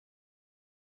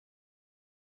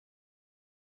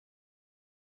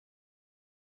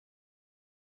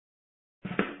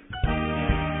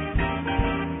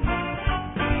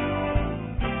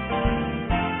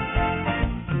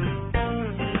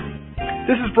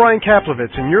This is Brian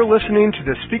Kaplowitz, and you're listening to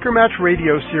the Speaker Match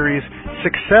radio series,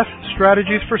 Success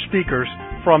Strategies for Speakers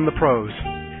from the Pros.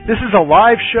 This is a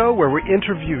live show where we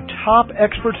interview top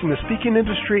experts in the speaking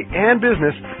industry and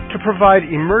business to provide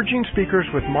emerging speakers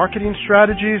with marketing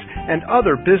strategies and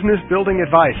other business building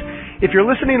advice. If you're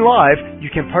listening live, you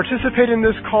can participate in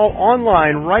this call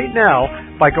online right now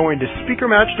by going to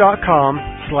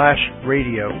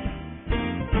speakermatch.com/radio.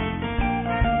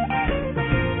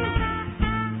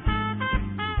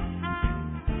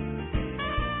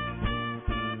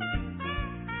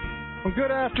 Well,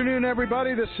 good afternoon,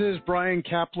 everybody. This is Brian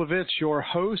Kaplowitz, your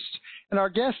host, and our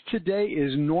guest today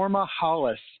is Norma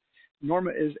Hollis. Norma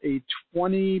is a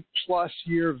 20-plus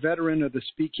year veteran of the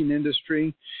speaking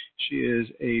industry. She is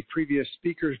a previous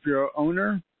Speakers Bureau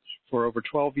owner for over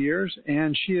 12 years,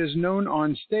 and she is known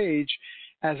on stage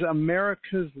as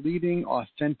America's leading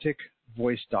authentic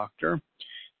voice doctor.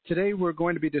 Today, we're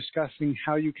going to be discussing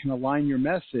how you can align your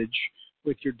message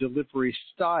with your delivery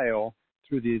style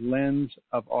through the lens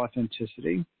of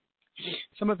authenticity.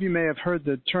 Some of you may have heard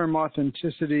the term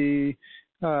authenticity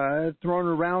thrown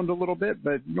around a little bit,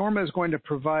 but Norma is going to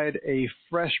provide a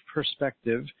fresh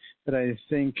perspective that I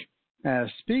think as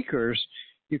speakers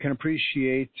you can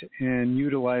appreciate and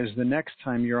utilize the next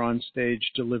time you're on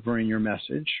stage delivering your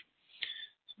message.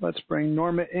 So let's bring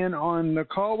Norma in on the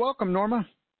call. Welcome, Norma.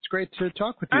 It's great to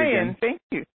talk with you again. Thank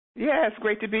you. Yeah, it's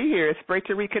great to be here. It's great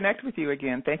to reconnect with you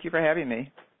again. Thank you for having me.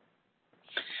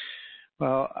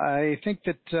 Well, I think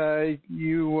that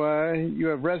you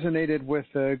have resonated with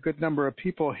a good number of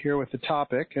people here with the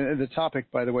topic. And the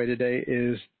topic, by the way, today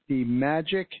is the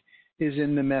magic is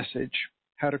in the message,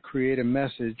 how to create a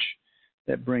message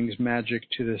that brings magic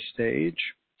to the stage.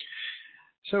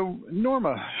 So,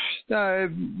 Norma,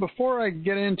 before I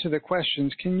get into the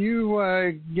questions, can you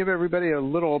give everybody a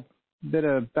little bit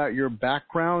about your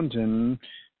background and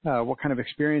what kind of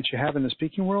experience you have in the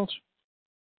speaking world?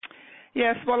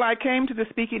 Yes, well, I came to the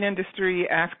speaking industry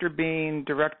after being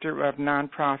director of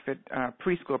nonprofit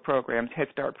preschool programs, Head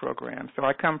Start programs. So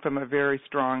I come from a very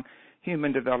strong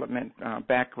human development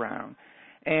background.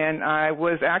 And I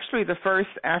was actually the first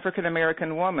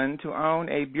African-American woman to own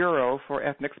a bureau for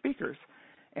ethnic speakers,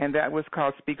 and that was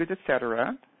called Speakers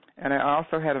Etc. And I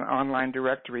also had an online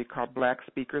directory called Black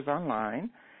Speakers Online.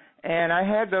 And I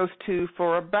had those two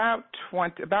for about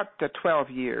 12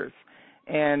 years.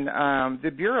 And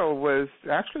the bureau was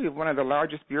actually one of the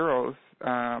largest bureaus,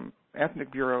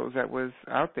 ethnic bureaus that was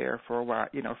out there for a while,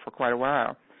 for quite a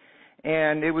while.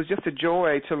 And it was just a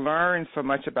joy to learn so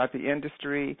much about the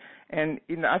industry. And,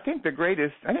 I think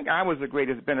I was the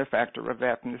greatest benefactor of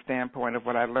that from the standpoint of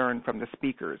what I learned from the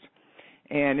speakers.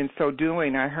 And in so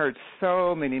doing, I heard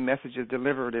so many messages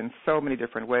delivered in so many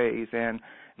different ways and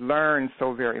learned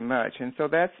so very much. And so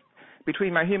that's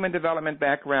between my human development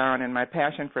background and my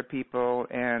passion for people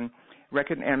and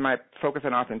my focus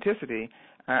on authenticity,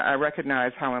 I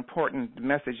recognize how important the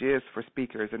message is for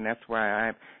speakers, and that's why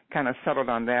I've kind of settled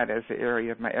on that as the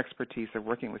area of my expertise of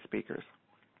working with speakers.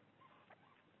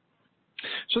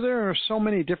 So there are so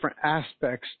many different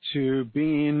aspects to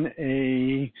being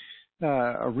a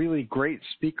really great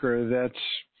speaker that's,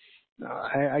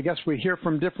 I guess we hear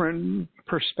from different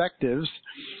perspectives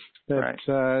that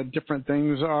right. Different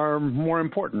things are more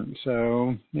important.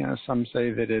 So, some say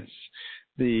that it's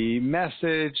the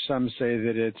message, some say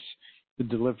that it's the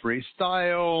delivery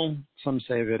style, some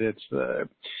say that it's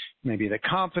maybe the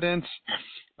confidence,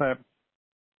 but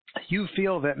you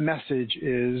feel that message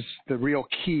is the real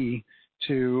key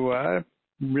to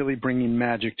really bringing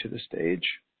magic to the stage.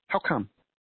 How come?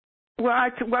 Well,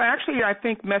 actually, I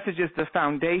think message is the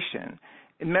foundation.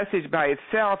 Message by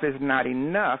itself is not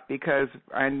enough because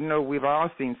I know we've all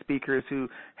seen speakers who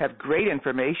have great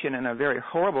information in a very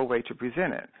horrible way to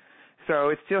present it. So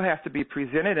it still has to be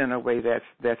presented in a way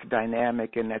that's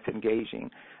dynamic and that's engaging.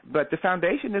 But the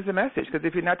foundation is the message, because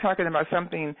if you're not talking about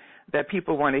something that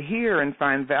people want to hear and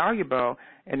find valuable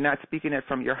and not speaking it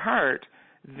from your heart,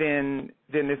 then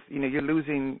it's, you're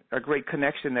losing a great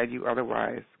connection that you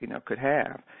otherwise could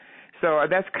have. So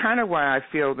that's kind of why I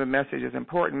feel the message is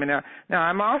important. Now,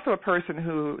 I'm also a person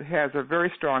who has a very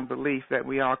strong belief that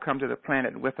we all come to the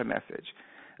planet with a message,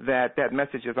 that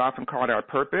message is often called our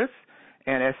purpose,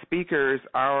 and as speakers,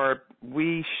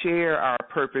 we share our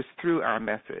purpose through our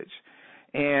message.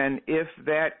 And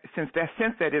since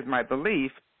that is my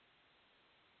belief,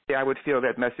 I would feel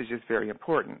that message is very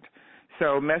important.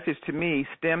 So message to me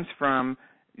stems from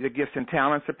the gifts and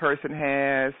talents a person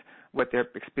has, what their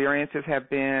experiences have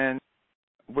been,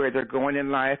 where they're going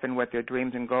in life and what their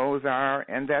dreams and goals are,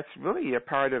 and that's really a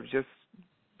part of just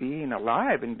being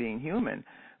alive and being human.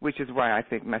 which is why I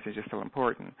think message is so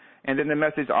important. And then the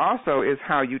message also is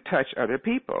how you touch other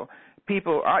people.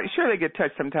 People are, sure, they get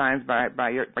touched sometimes by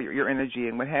your energy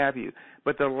and what have you,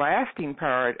 but the lasting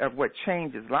part of what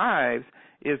changes lives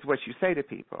is what you say to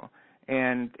people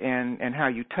and how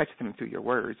you touch them through your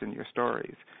words and your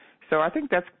stories. So I think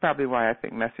that's probably why I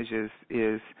think message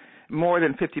is more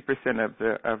than 50%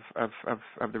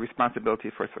 of the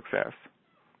responsibility for success.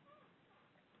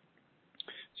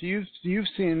 So you've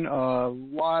seen a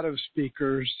lot of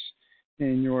speakers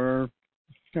in your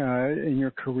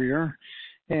career,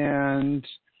 and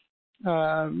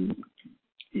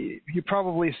you've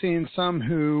probably seen some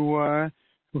who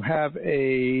have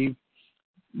a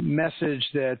message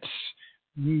that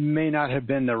may not have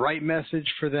been the right message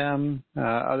for them.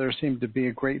 Others seem to be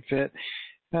a great fit.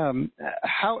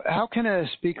 How can a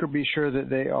speaker be sure that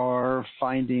they are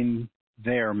finding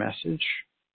their message?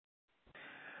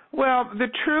 Well, the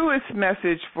truest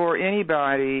message for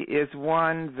anybody is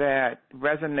one that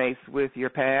resonates with your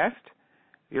past,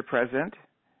 your present,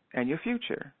 and your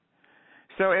future.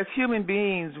 So as human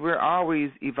beings, we're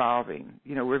always evolving.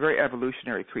 You know, we're very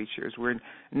evolutionary creatures. We're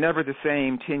never the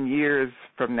same 10 years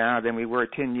from now than we were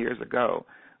 10 years ago.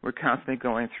 We're constantly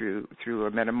going through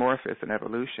a metamorphosis and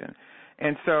evolution.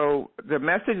 And so the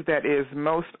message that is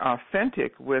most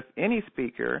authentic with any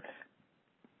speaker,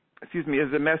 is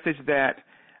the message that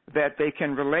they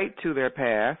can relate to their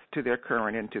past, to their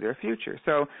current, and to their future.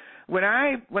 So when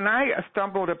I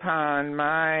stumbled upon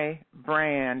my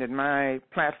brand and my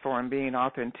platform being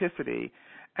authenticity,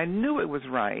 I knew it was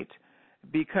right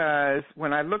because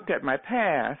when I looked at my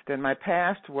past, and my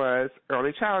past was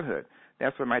early childhood.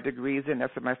 That's what my degree's in.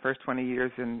 That's what my first 20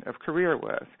 years of career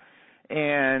was.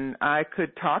 And I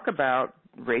could talk about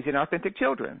raising authentic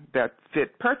children that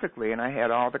fit perfectly, and I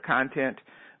had all the content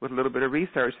with a little bit of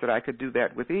research that I could do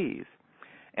that with ease.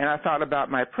 And I thought about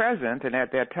my present, and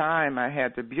at that time I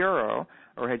had the Bureau,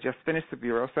 or had just finished the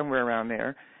Bureau, somewhere around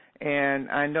there, and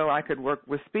I know I could work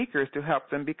with speakers to help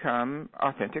them become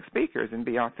authentic speakers and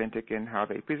be authentic in how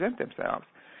they present themselves.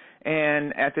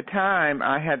 And at the time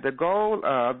I had the goal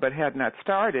of, but had not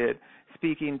started,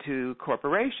 speaking to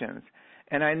corporations.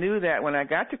 And I knew that when I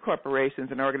got to corporations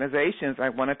and organizations, I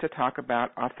wanted to talk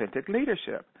about authentic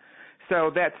leadership.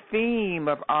 So that theme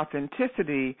of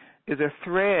authenticity is a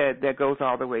thread that goes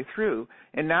all the way through.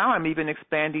 And now I'm even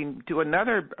expanding to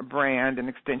another brand and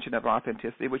extension of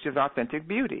authenticity, which is authentic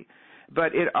beauty.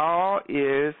 But it all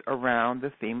is around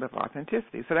the theme of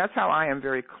authenticity. So that's how I am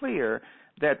very clear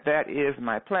that that is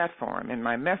my platform and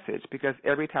my message, because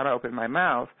every time I open my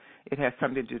mouth, it has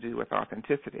something to do with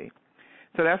authenticity.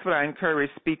 So that's what I encourage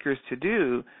speakers to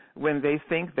do when they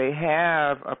think they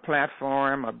have a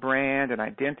platform, a brand, an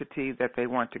identity that they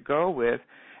want to go with.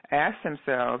 Ask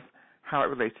themselves how it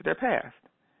relates to their past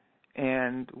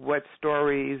and what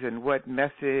stories and what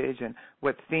message and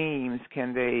what themes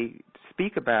can they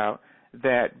speak about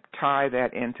that tie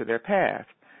that into their past.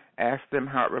 Ask them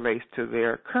how it relates to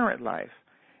their current life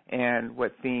and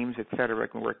what themes, et cetera,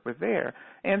 can work with there.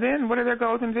 And then what are their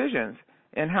goals and visions?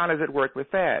 And how does it work with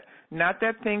that? Not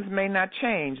that things may not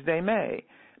change, they may.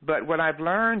 But what I've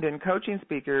learned in coaching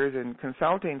speakers and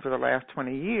consulting for the last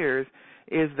 20 years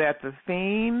is that the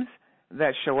themes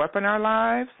that show up in our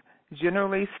lives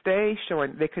generally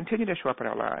they continue to show up in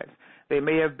our lives. They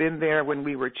may have been there when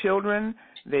we were children,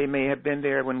 they may have been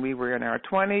there when we were in our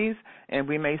 20s, and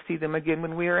we may see them again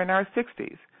when we are in our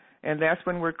 60s. And that's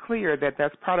when we're clear that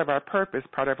that's part of our purpose,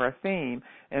 part of our theme,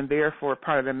 and therefore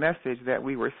part of the message that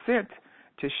we were sent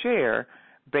to share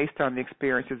based on the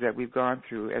experiences that we've gone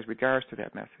through as regards to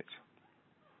that message.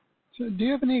 So do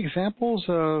you have any examples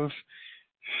of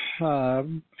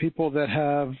people that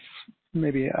have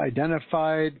maybe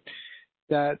identified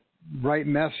that right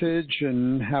message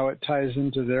and how it ties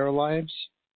into their lives?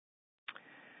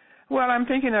 Well, I'm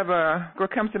thinking of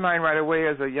what comes to mind right away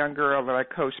is a young girl that I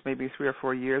coached maybe 3 or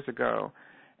 4 years ago,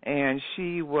 and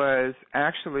she was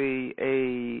actually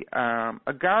a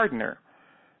gardener.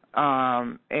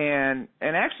 And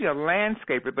actually a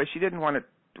landscaper, but she didn't want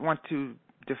to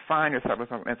define herself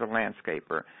as a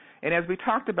landscaper. And as we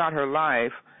talked about her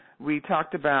life, we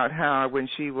talked about how when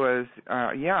she was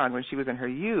young, when she was in her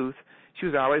youth, she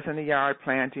was always in the yard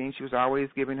planting. She was always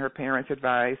giving her parents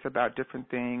advice about different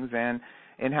things and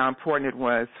how important it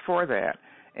was for that.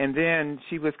 And then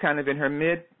she was kind of in her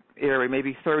mid-area,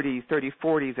 maybe 30s,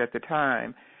 40s at the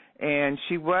time. And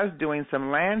she was doing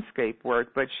some landscape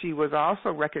work, but she was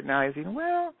also recognizing,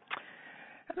 well,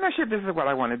 I'm not sure if this is what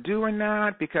I want to do or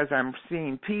not, because I'm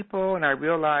seeing people, and I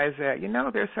realize that,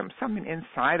 there's something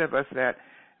inside of us that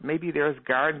maybe there's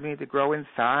gardens we need to grow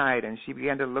inside, and she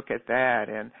began to look at that.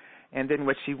 And then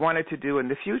what she wanted to do in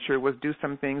the future was do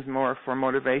some things more for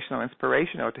motivational,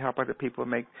 inspirational to help other people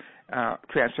make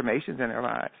transformations in their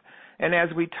lives. And as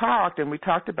we talked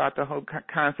about the whole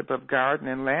concept of garden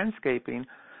and landscaping,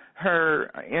 her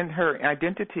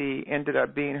identity ended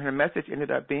up being, her message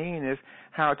ended up being is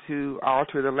how to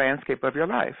alter the landscape of your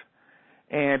life.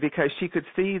 And because she could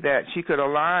see that she could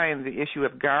align the issue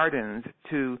of gardens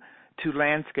to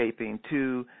landscaping,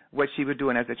 to what she was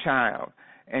doing as a child.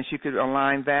 And she could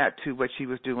align that to what she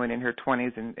was doing in her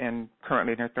 20s and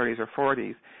currently in her 30s or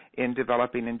 40s in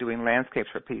developing and doing landscapes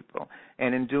for people.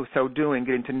 And in so doing,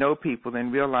 getting to know people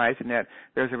and realizing that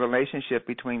there's a relationship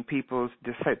between people's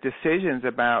decisions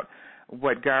about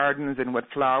what gardens and what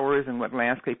flowers and what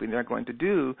landscaping they're going to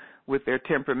do with their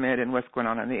temperament and what's going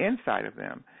on the inside of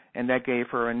them. And that gave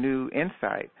her a new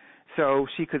insight. So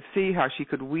she could see how she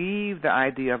could weave the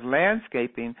idea of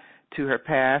landscaping to her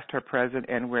past, her present,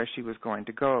 and where she was going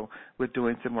to go with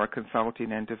doing some more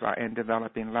consulting and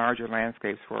developing larger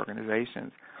landscapes for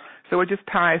organizations. So it just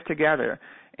ties together.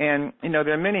 And, you know,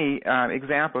 there are many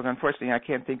examples. Unfortunately, I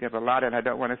can't think of a lot, and I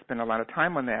don't want to spend a lot of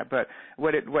time on that. But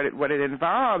what it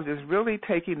involves is really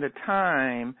taking the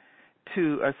time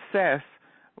to assess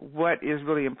what is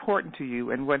really important to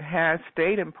you and what has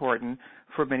stayed important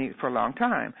for a long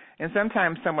time. And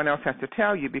sometimes someone else has to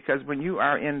tell you, because when you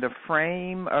are in the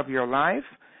frame of your life,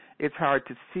 it's hard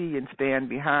to see and stand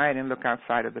behind and look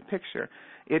outside of the picture.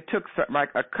 It took like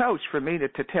a coach for me to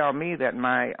tell me that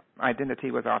my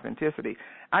identity was authenticity.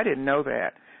 I didn't know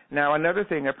that. Now, another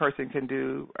thing a person can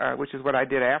do, which is what I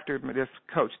did after this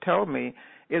coach told me,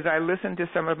 is I listened to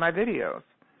some of my videos.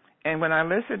 And when I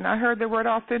listened, I heard the word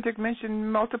authentic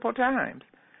mentioned multiple times,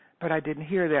 but I didn't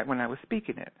hear that when I was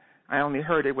speaking it. I only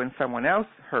heard it when someone else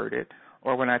heard it,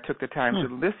 or when I took the time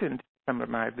to listen to some of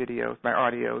my videos, my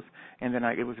audios, and then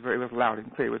it was loud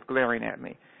and clear. It was glaring at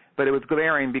me. But it was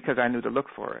glaring because I knew to look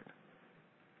for it.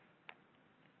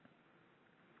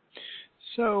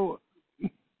 So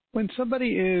when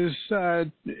somebody is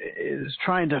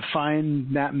trying to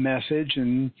find that message,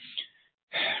 and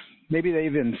maybe they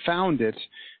even found it,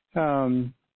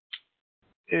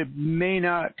 it may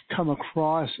not come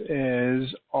across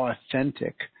as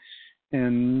authentic,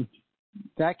 and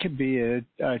that could be a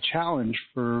challenge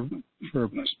for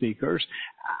speakers.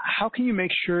 How can you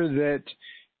make sure that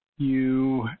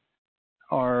you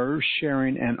are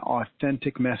sharing an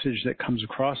authentic message that comes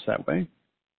across that way?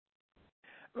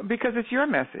 Because it's your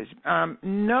message.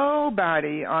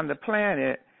 Nobody on the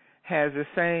planet has the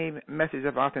same message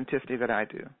of authenticity that I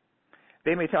do.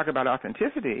 They may talk about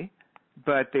authenticity,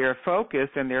 but their focus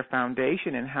and their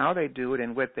foundation and how they do it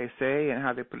and what they say and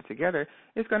how they put it together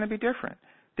is going to be different.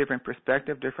 Different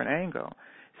perspective, different angle.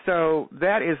 So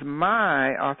that is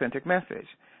my authentic message.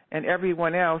 And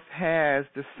everyone else has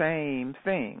the same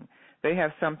thing. They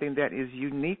have something that is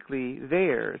uniquely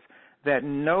theirs that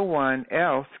no one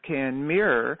else can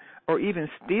mirror or even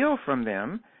steal from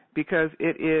them, because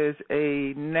it is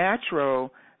a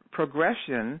natural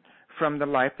progression from the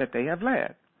life that they have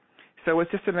led. So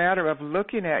it's just a matter of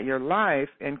looking at your life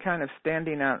and kind of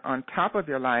standing out on top of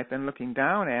your life and looking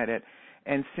down at it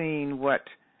and seeing what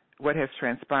has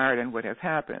transpired and what has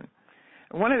happened.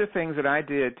 One of the things that I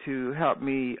did to help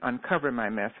me uncover my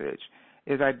message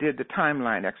is I did the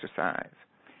timeline exercise.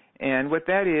 And what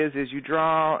that is you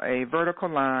draw a vertical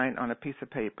line on a piece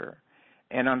of paper.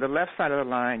 And on the left side of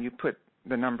the line, you put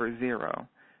the number 0.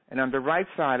 And on the right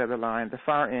side of the line, the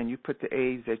far end, you put the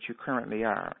age that you currently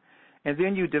are. And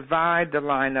then you divide the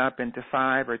line up into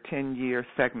 5 or 10-year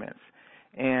segments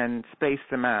and space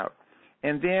them out.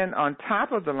 And then on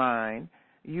top of the line,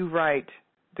 you write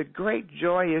the great,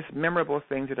 joyous, memorable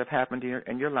things that have happened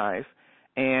in your life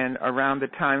and around the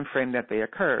time frame that they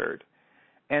occurred.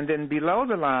 And then below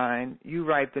the line, you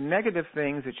write the negative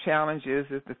things, the challenges,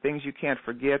 the things you can't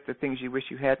forget, the things you wish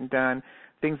you hadn't done,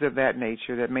 things of that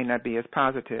nature that may not be as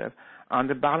positive on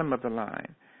the bottom of the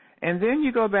line. And then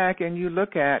you go back and you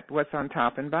look at what's on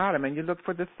top and bottom, and you look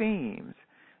for the themes.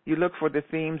 You look for the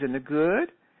themes in the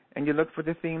good, and you look for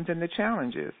the themes in the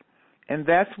challenges. And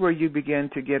that's where you begin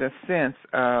to get a sense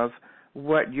of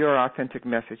what your authentic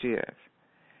message is.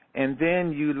 And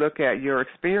then you look at your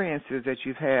experiences that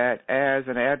you've had as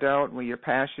an adult, with your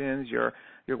passions, your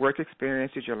work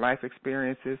experiences, your life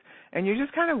experiences, and you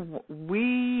just kind of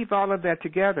weave all of that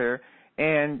together,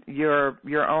 and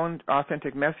your own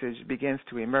authentic message begins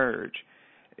to emerge.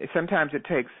 Sometimes it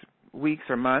takes weeks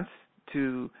or months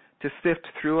to sift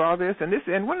through all this.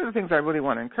 And one of the things I really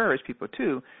want to encourage people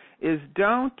too is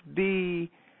don't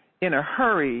be in a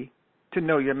hurry to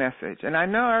know your message. And I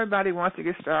know everybody wants to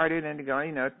get started and to go,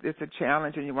 it's a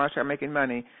challenge and you want to start making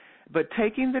money. But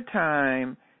taking the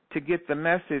time to get the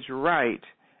message right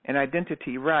and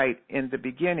identity right in the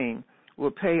beginning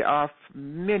will pay off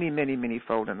many, many, many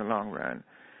fold in the long run.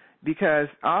 Because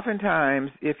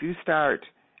oftentimes, if you start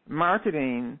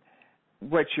marketing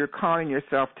what you're calling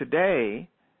yourself today,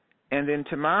 and then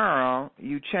tomorrow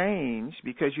you change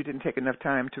because you didn't take enough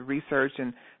time to research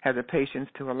and have the patience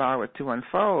to allow it to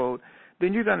unfold,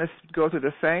 then you're going to go through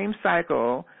the same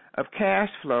cycle of cash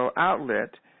flow outlet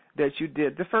that you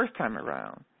did the first time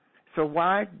around. So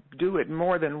why do it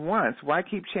more than once? Why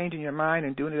keep changing your mind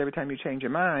and doing it every time you change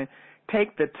your mind?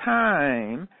 Take the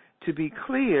time to be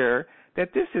clear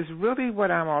that this is really what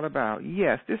I'm all about.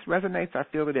 Yes, this resonates. I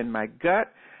feel it in my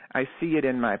gut. I see it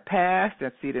in my past.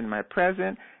 I see it in my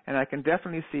present. And I can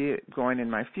definitely see it going in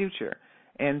my future.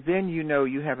 And then you know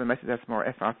you have a message that's more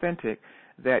authentic,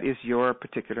 that is your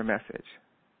particular message.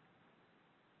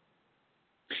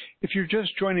 If you're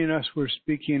just joining us, we're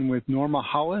speaking with Norma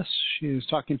Hollis. She is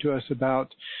talking to us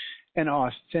about an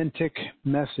authentic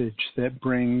message that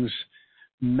brings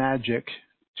magic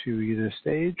to the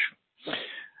stage.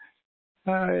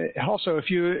 Also,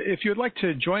 if you'd like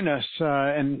to join us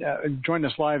and join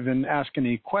us live and ask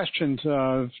any questions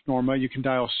of Norma, you can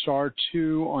dial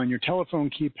 *2 on your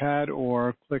telephone keypad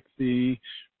or click the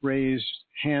raise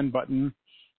hand button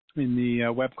in the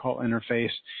web call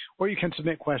interface, or you can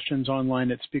submit questions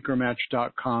online at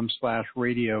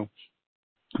speakermatch.com/radio.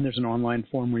 And there's an online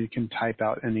form where you can type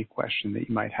out any question that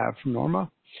you might have for Norma.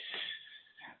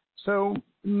 So,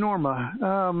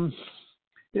 Norma,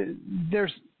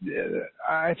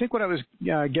 I think what I was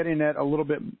getting at a little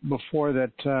bit before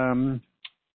that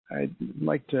I'd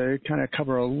like to kind of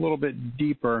cover a little bit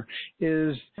deeper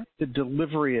is the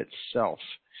delivery itself.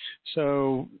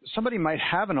 So somebody might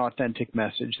have an authentic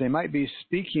message. They might be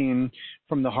speaking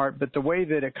from the heart, but the way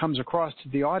that it comes across to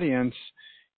the audience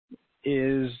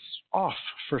is off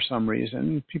for some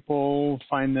reason. People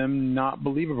find them not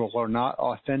believable or not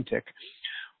authentic.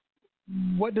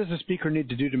 What does the speaker need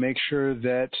to do to make sure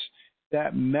that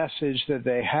that message that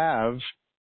they have,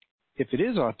 if it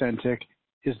is authentic,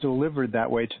 is delivered that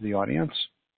way to the audience?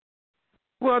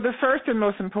 Well, the first and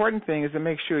most important thing is to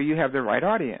make sure you have the right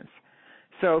audience.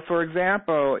 So, for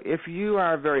example, if you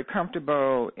are very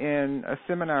comfortable in a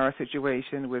seminar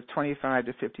situation with 25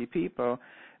 to 50 people,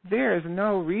 there is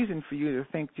no reason for you to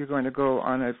think you're going to go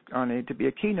to be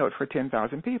a keynote for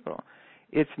 10,000 people.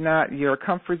 It's not your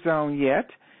comfort zone yet.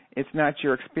 It's not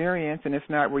your experience, and it's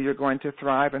not where you're going to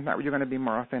thrive, and not where you're going to be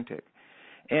more authentic.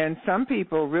 And some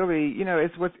people really,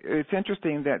 it's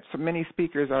interesting that so many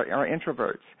speakers are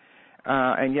introverts,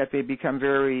 and yet they become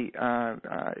very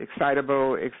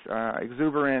excitable,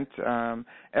 exuberant,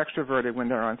 extroverted when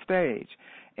they're on stage.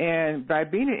 And by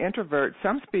being an introvert,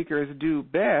 some speakers do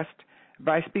best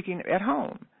by speaking at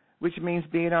home, which means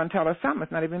being on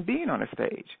telesummits, not even being on a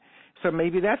stage. So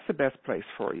maybe that's the best place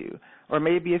for you. Or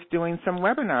maybe it's doing some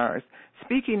webinars.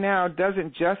 Speaking now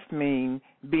doesn't just mean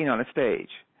being on a stage.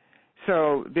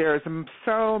 So there's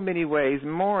so many ways,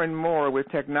 more and more with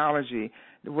technology,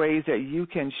 ways that you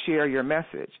can share your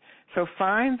message. So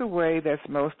find the way that's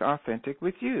most authentic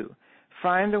with you.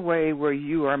 Find the way where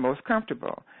you are most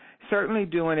comfortable. Certainly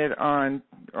doing it on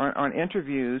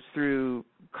interviews through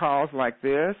calls like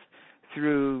this,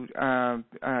 through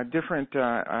different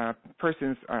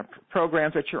persons'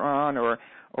 programs that you're on, or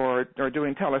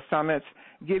doing telesummits,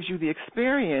 gives you the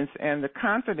experience and the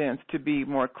confidence to be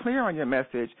more clear on your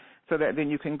message, so that then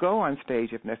you can go on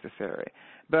stage if necessary.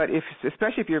 But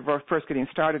especially if you're first getting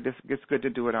started, it's good to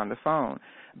do it on the phone.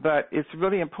 But it's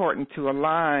really important to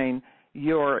align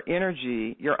your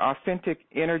energy, your authentic,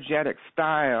 energetic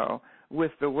style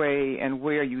with the way and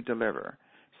where you deliver.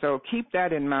 So keep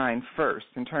that in mind first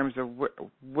in terms of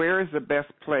where is the best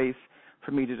place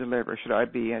for me to deliver. Should I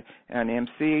be an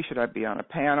MC? Should I be on a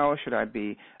panel? Should I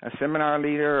be a seminar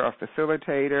leader, a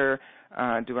facilitator?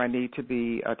 Do I need to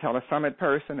be a telesummit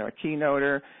person or a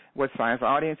keynoter? What size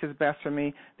audience is best for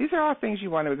me? These are all things you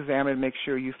want to examine and make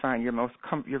sure you find your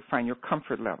your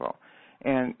comfort level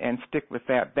and stick with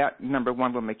that. That, number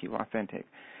one, will make you authentic.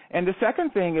 And the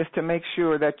second thing is to make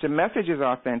sure that your message is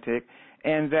authentic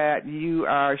and that you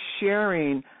are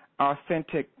sharing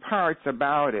authentic parts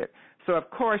about it. So, of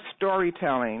course,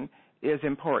 storytelling is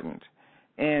important.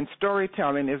 And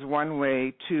storytelling is one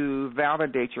way to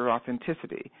validate your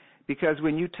authenticity, because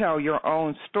when you tell your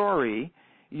own story,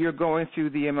 you're going through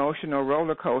the emotional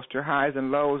roller coaster, highs and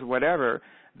lows, whatever,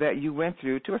 that you went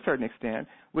through to a certain extent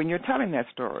when you're telling that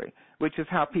story, which is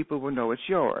how people will know it's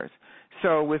yours.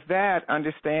 So with that,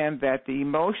 understand that the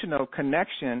emotional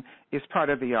connection is part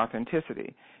of the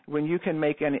authenticity. When you can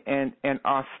make an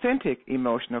authentic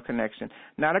emotional connection,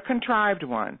 not a contrived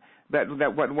one, but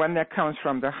one that comes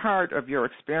from the heart of your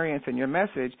experience and your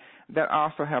message, that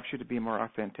also helps you to be more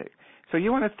authentic. So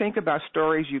you want to think about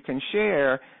stories you can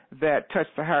share that touch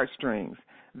the heartstrings,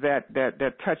 that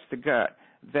touch the gut,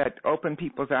 that open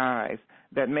people's eyes,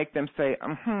 that make them say,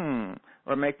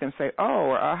 or make them say, oh,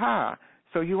 or aha.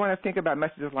 So you want to think about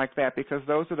messages like that because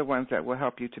those are the ones that will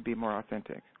help you to be more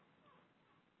authentic.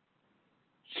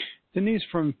 Denise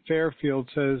from Fairfield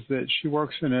says that she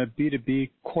works in a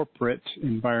B2B corporate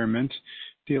environment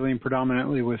dealing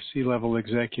predominantly with C-level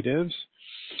executives.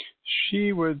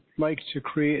 She would like to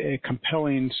create a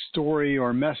compelling story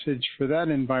or message for that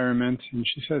environment, and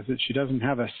she says that she doesn't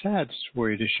have a sad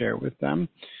story to share with them.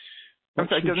 I'm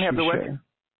sorry, doesn't have the what?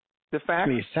 The fact?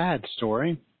 A sad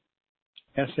story.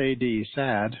 S-A-D,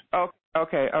 sad. Oh,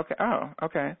 okay. Oh,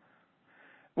 okay.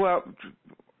 Well,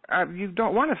 you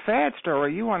don't want a fad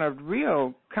story. You want a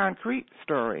real concrete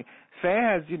story.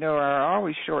 Fads, are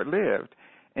always short-lived.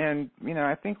 And,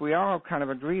 I think we all kind of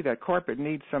agree that corporate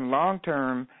needs some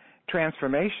long-term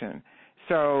transformation.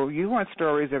 So you want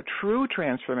stories of true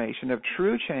transformation, of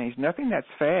true change, nothing that's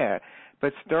fad,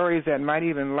 but stories that might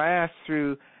even last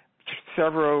through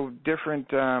several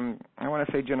different, I want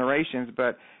to say generations,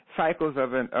 but cycles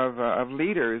of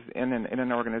leaders in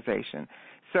an organization.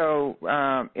 So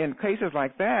in cases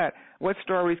like that, what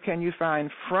stories can you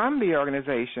find from the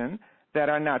organization that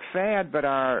are not fad but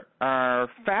are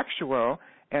factual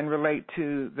and relate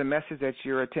to the message that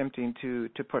you're attempting to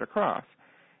put across?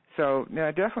 So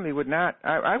I definitely would not,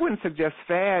 I wouldn't suggest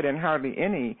fad and hardly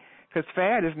any, because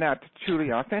fad is not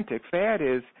truly authentic. Fad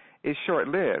is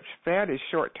short-lived. Fad is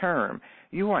short-term.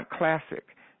 You want classic.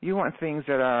 You want things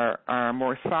that are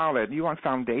more solid. You want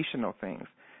foundational things.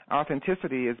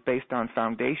 Authenticity is based on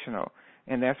foundational,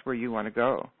 and that's where you want to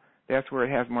go. That's where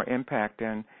it has more impact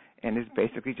and is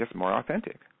basically just more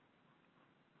authentic.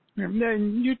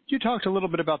 You talked a little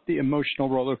bit about the emotional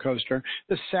roller coaster.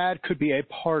 The sad could be a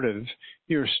part of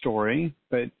your story,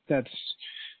 but that's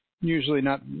usually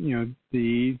not,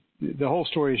 the whole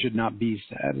story should not be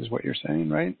sad is what you're saying,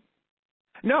 right?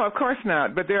 No, of course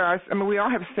not. But we all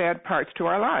have sad parts to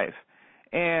our life.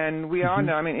 And we all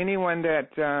know, anyone that,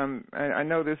 I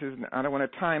know this is, I don't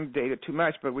want to time date it too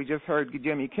much, but we just heard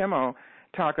Jimmy Kimmel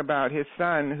talk about his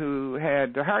son who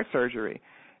had the heart surgery.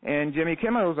 And Jimmy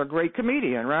Kimmel was a great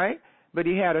comedian, right? But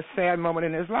he had a sad moment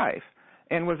in his life.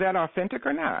 And was that authentic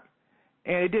or not?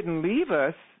 And it didn't leave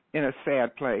us in a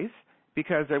sad place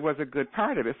because there was a good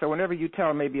part of it. So whenever you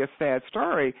tell maybe a sad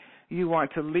story, you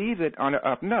want to leave it on an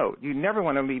up note. You never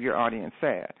want to leave your audience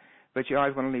sad, but you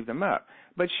always want to leave them up.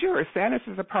 But sure, sadness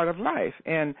is a part of life.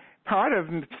 And part of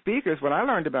speakers, what I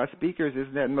learned about speakers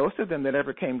is that most of them that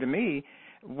ever came to me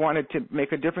wanted to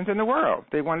make a difference in the world.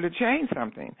 They wanted to change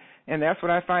something. And that's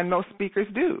what I find most speakers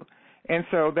do. And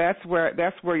so that's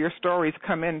where your stories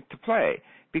come into play,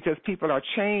 because people are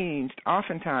changed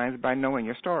oftentimes by knowing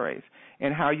your stories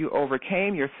and how you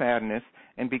overcame your sadness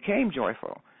and became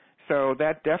joyful. So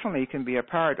that definitely can be a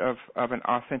part of an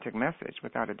authentic message,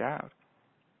 without a doubt.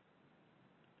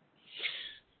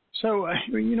 So,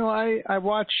 I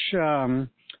watch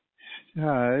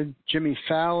Jimmy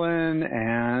Fallon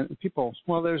and people,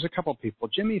 well, there's a couple people,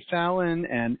 Jimmy Fallon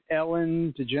and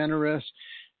Ellen DeGeneres.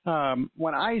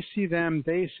 When I see them,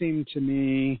 they seem to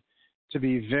me to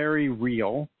be very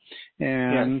real.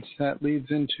 And yes, that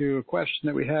leads into a question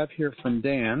that we have here from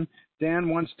Dan. Dan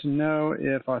wants to know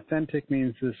if authentic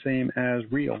means the same as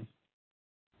real.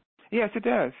 Yes, it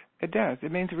does. It does.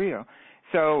 It means real.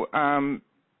 So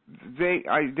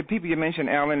the people you mentioned,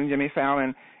 Ellen and Jimmy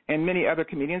Fallon, and many other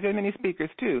comedians and many speakers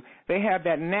too, they have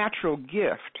that natural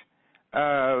gift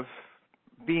of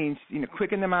being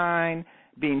quick in the mind,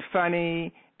 being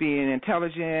funny, being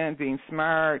intelligent, being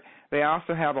smart. They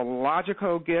also have a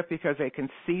logical gift because they can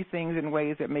see things in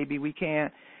ways that maybe we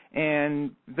can't.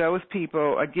 And those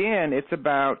people, again, it's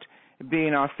about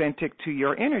being authentic to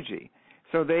your energy.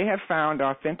 So they have found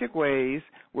authentic ways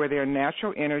where their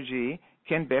natural energy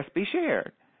can best be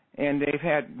shared. And they've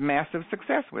had massive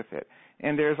success with it.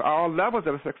 And there's all levels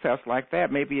of success like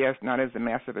that, maybe not as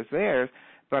massive as theirs,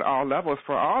 but all levels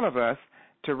for all of us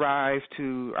to rise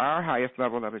to our highest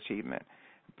level of achievement.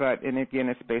 And again,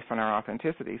 it's based on our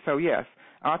authenticity. So yes,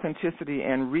 authenticity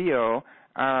and real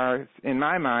are, in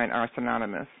my mind, are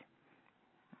synonymous.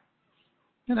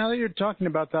 And now that you're talking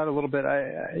about that a little bit,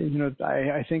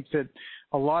 I think that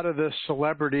a lot of the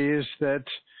celebrities that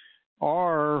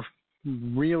are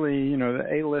really, the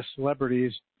A-list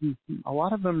celebrities, a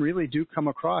lot of them really do come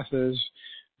across as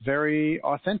very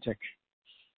authentic.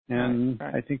 And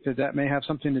right. I think that may have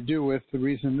something to do with the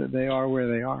reason that they are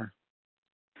where they are.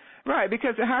 Right,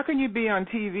 because how can you be on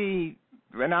TV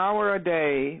an hour a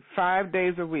day, 5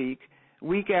 days a week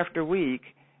after week,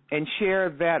 and share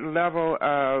that level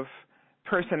of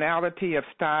personality, of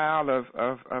style,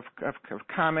 of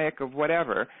comic, of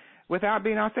whatever, without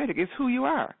being authentic? It's who you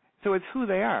are. So it's who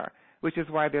they are, which is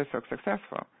why they're so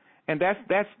successful. And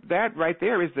that right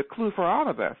there is the clue for all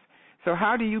of us. So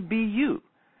how do you be you?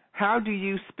 How do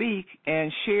you speak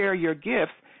and share your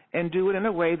gifts and do it in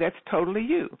a way that's totally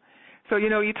you? So,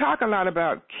 you talk a lot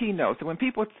about keynotes. And when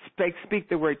people speak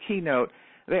the word keynote,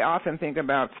 they often think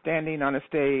about standing on a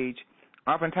stage,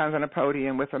 oftentimes on a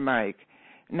podium with a mic.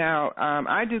 Now,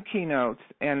 I do keynotes,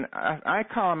 and I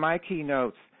call my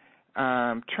keynotes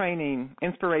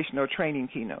inspirational training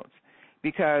keynotes,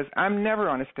 because I'm never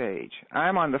on a stage.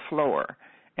 I'm on the floor,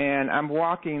 and I'm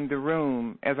walking the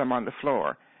room as I'm on the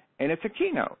floor, and it's a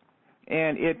keynote.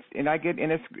 And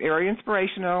it's very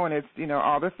inspirational, and it's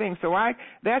all the things. So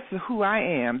that's who I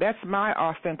am. That's my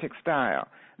authentic style.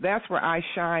 That's where I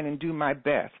shine and do my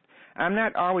best. I'm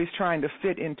not always trying to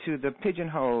fit into the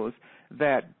pigeonholes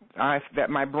that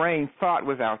my brain thought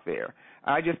was out there.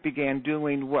 I just began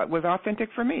doing what was authentic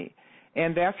for me,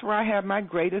 and that's where I have my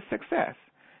greatest success.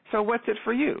 So what's it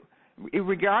for you?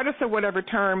 Regardless of whatever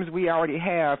terms we already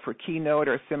have for keynote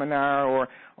or seminar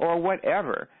or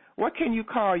whatever, what can you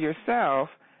call yourself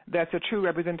that's a true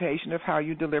representation of how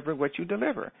you deliver what you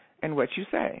deliver and what you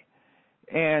say?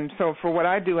 And so for what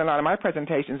I do in a lot of my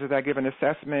presentations is I give an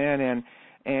assessment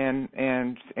and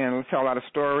tell a lot of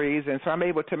stories, and so I'm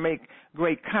able to make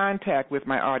great contact with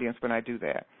my audience when I do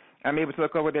that. I'm able to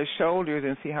look over their shoulders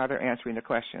and see how they're answering the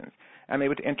questions. I'm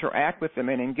able to interact with them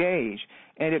and engage,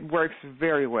 and it works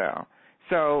very well.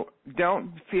 So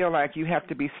don't feel like you have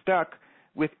to be stuck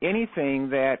with anything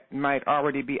that might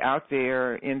already be out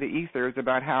there in the ethers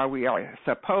about how we are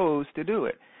supposed to do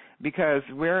it, because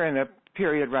we're in a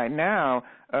period right now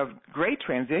of great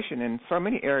transition in so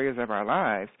many areas of our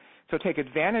lives. So take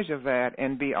advantage of that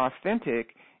and be authentic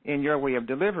in your way of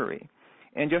delivery.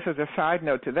 And just as a side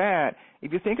note to that,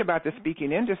 if you think about the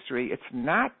speaking industry, it's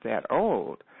not that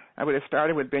old. I would have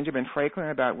started with Benjamin Franklin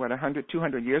about, 100,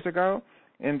 200 years ago,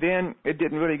 and then it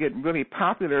didn't really get really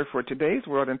popular for today's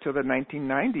world until the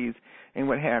 1990s and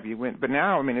what have you. But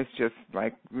now, it's just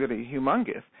like really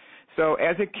humongous. So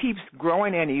as it keeps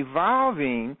growing and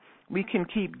evolving, we can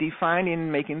keep defining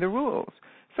and making the rules.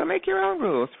 So make your own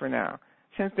rules for now.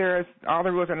 Since all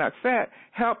the rules are not set,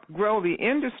 help grow the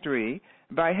industry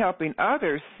by helping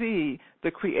others see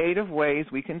the creative ways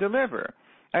we can deliver.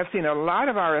 I've seen a lot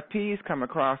of RFPs come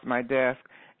across my desk,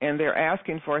 and they're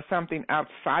asking for something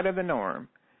outside of the norm.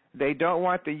 They don't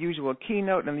want the usual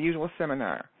keynote and the usual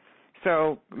seminar.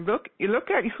 So look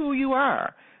at who you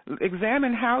are.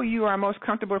 Examine how you are most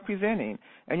comfortable presenting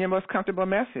and your most comfortable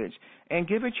message, and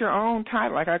give it your own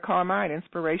title, like I call mine,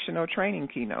 Inspirational Training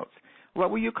Keynotes. What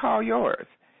will you call yours?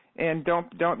 And don't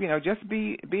just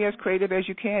be as creative as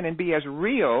you can and be as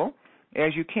real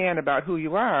as you can about who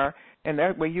you are, and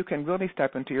that way you can really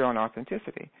step into your own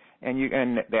authenticity.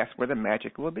 And that's where the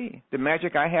magic will be. The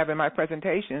magic I have in my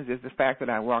presentations is the fact that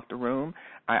I walk the room,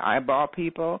 I eyeball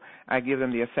people, I give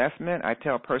them the assessment, I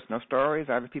tell personal stories.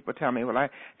 I have people tell me, I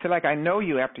feel like I know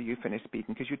you after you finish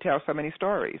speaking because you tell so many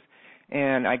stories.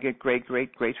 And I get great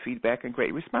feedback and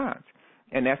great response.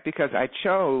 And that's because I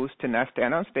chose to not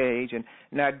stand on stage and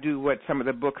not do what some of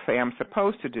the books say I'm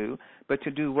supposed to do, but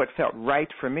to do what felt right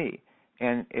for me.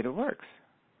 And it works.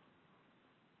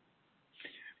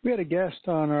 We had a guest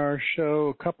on our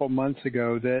show a couple months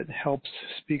ago that helps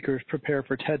speakers prepare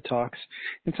for TED Talks.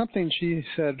 And something she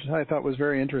said I thought was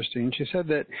very interesting. She said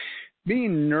that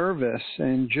being nervous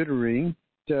and jittery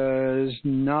does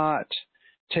not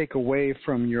take away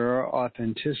from your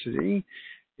authenticity.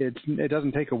 It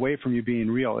doesn't take away from you being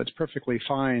real. It's perfectly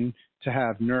fine to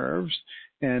have nerves.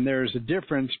 And there's a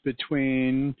difference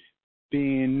between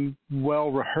being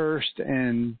well rehearsed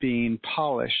and being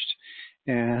polished.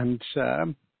 And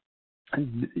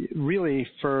really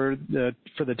for the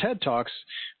TED Talks,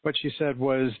 what she said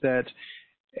was that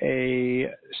a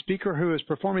speaker who is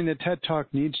performing the TED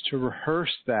Talk needs to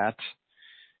rehearse that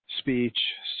speech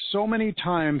so many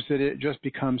times that it just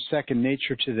becomes second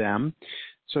nature to them,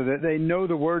 so that they know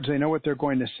the words, they know what they're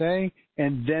going to say,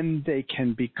 and then they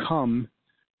can become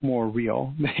more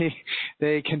real.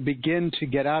 They can begin to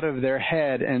get out of their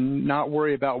head and not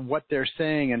worry about what they're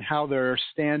saying and how they're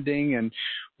standing and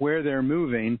where they're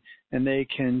moving, and they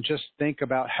can just think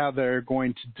about how they're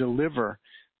going to deliver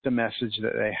the message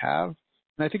that they have.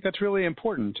 And I think that's really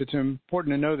important. It's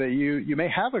important to know that you may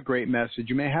have a great message,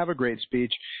 you may have a great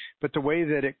speech, but the way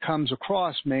that it comes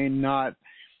across may not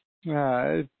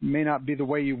be the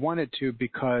way you want it to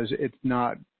because it's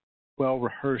not well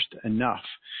rehearsed enough.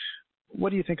 What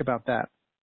do you think about that?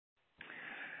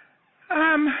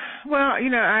 Well,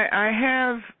 I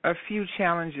have a few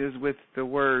challenges with the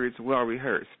words well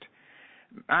rehearsed.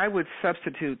 I would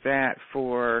substitute that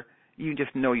for you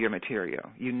just know your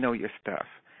material, you know your stuff.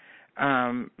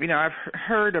 I've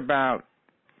heard about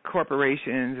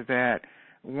corporations that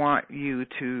want you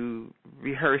to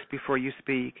rehearse before you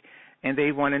speak, and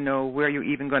they want to know where you're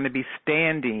even going to be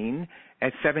standing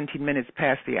at 17 minutes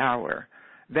past the hour.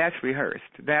 That's rehearsed.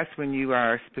 That's when you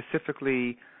are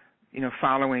specifically,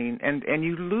 following, and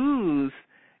you lose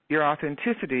your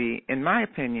authenticity, in my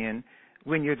opinion,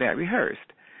 when you're that rehearsed.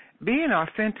 Being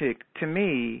authentic, to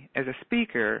me, as a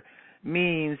speaker,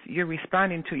 means you're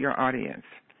responding to your audience.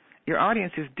 Your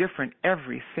audience is different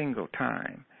every single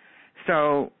time.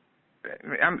 So,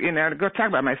 to go talk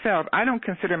about myself, I don't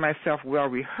consider myself well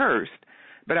rehearsed,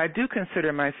 but I do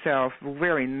consider myself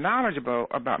very knowledgeable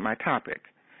about my topic.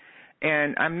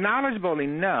 And I'm knowledgeable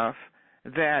enough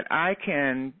that I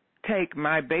can take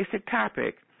my basic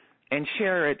topic and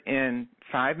share it in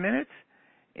 5 minutes,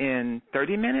 in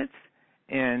 30 minutes,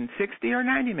 in 60 or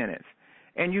 90 minutes.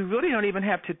 And you really don't even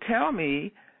have to tell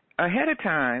me ahead of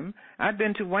time. I've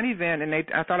been to one event, and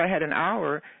I thought I had an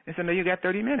hour, and said, no, you got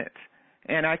 30 minutes.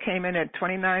 And I came in at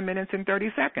 29 minutes and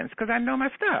 30 seconds because I know my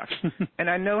stuff, and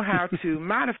I know how to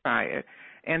modify it.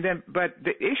 But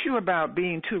the issue about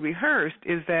being too rehearsed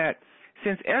is that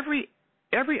since every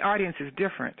audience is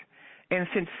different, and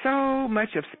since so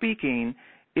much of speaking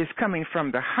is coming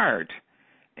from the heart,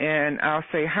 and I'll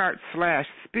say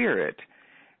heart/spirit,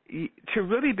 to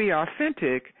really be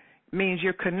authentic means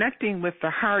you're connecting with the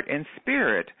heart and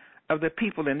spirit of the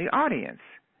people in the audience.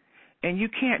 And you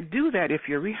can't do that if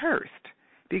you're rehearsed.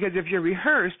 Because if you're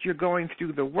rehearsed, you're going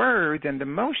through the words and the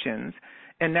motions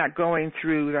and not going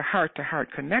through the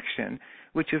heart-to-heart connection,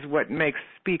 which is what makes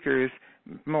speakers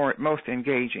most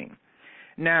engaging.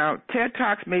 Now, TED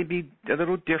Talks may be a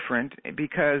little different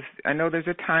because I know there's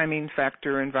a timing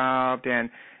factor involved and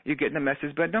you're getting the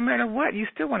message, but no matter what, you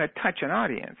still want to touch an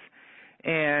audience.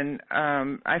 And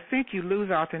I think you lose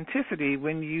authenticity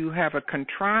when you have a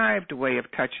contrived way of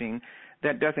touching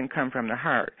that doesn't come from the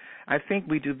heart. I think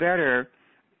we do better.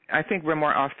 I think we're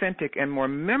more authentic and more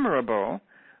memorable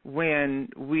when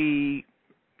we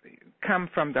come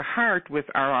from the heart with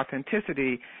our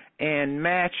authenticity and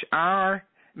match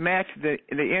the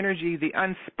energy, the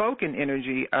unspoken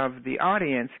energy of the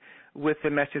audience with the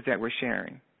message that we're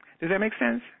sharing. Does that make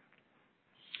sense?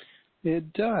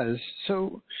 It does.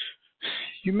 So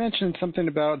you mentioned something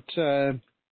about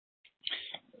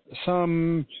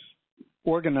some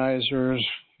organizers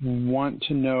want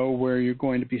to know where you're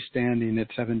going to be standing at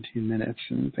 17 minutes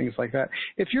and things like that.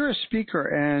 If you're a speaker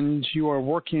and you are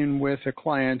working with a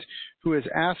client who is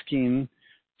asking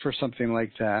for something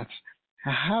like that,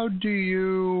 how do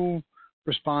you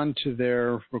respond to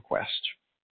their request?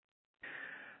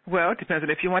 Well, it depends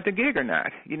on if you want the gig or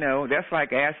not. That's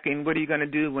like asking, what are you going to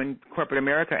do when corporate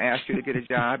America asks you to get a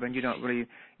job and you're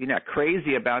not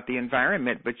crazy about the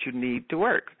environment, but you need to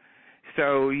work.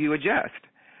 So you adjust.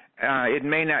 It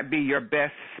may not be your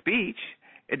best speech.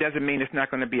 It doesn't mean it's not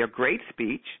going to be a great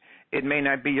speech. It may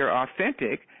not be your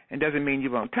authentic. It doesn't mean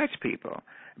you won't touch people.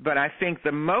 But I think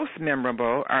the most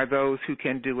memorable are those who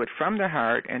can do it from the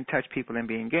heart and touch people and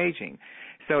be engaging.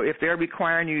 So if they're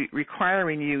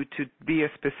requiring you to be a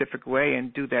specific way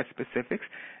and do that specifics,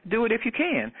 do it if you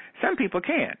can. Some people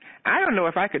can. I don't know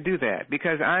if I could do that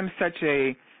because I'm such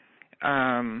a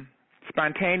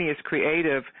spontaneous,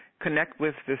 creative, connect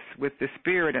with the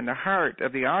spirit and the heart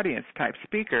of the audience type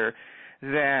speaker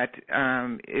that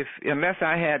unless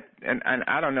I had, and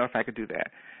I don't know if I could do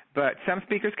that, but some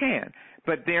speakers can.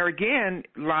 But there again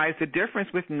lies the difference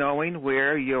with knowing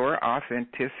where your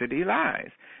authenticity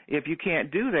lies. If you can't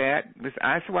do that,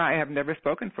 that's why I have never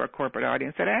spoken for a corporate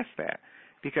audience that asks that,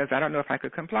 because I don't know if I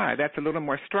could comply. That's a little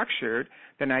more structured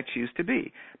than I choose to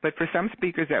be. But for some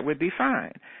speakers, that would be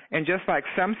fine. And just like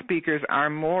some speakers are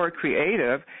more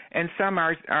creative and some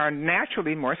are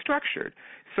naturally more structured.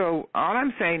 So all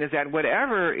I'm saying is that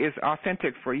whatever is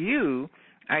authentic for you,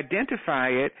 identify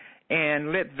it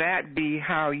and let that be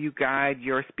how you guide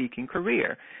your speaking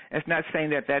career. It's not saying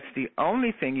that that's the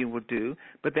only thing you will do,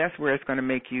 but that's where it's going to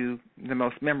make you the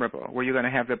most memorable, where you're going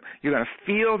to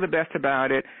feel the best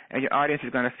about it, and your audience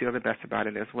is going to feel the best about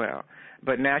it as well.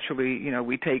 But naturally,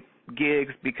 we take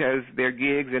gigs because they're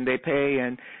gigs and they pay,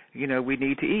 and we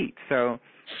need to eat. So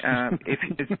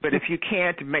But if you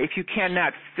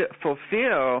cannot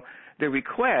fulfill the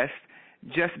request,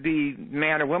 just be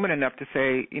man or woman enough to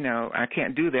say, I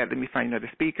can't do that. Let me find another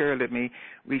speaker. Let me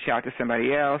reach out to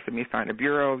somebody else. Let me find a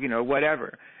bureau.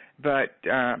 Whatever. But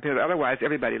because otherwise,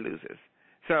 everybody loses.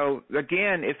 So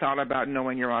again, it's all about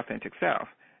knowing your authentic self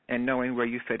and knowing where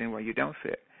you fit and where you don't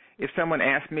fit. If someone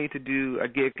asked me to do a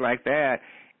gig like that,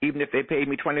 even if they paid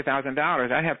me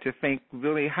 $20,000, I have to think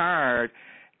really hard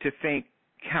to think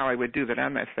how I would do that.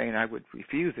 I'm not saying I would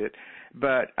refuse it,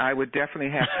 but I would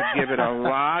definitely have to give it a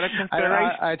lot of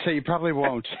consideration. I'd say you probably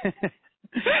won't.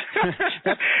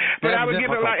 But I would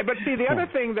give it a lot. But see, the other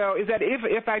thing, though, is that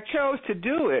if I chose to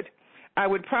do it, I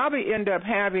would probably end up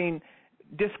having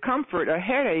discomfort, a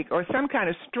headache, or some kind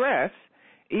of stress,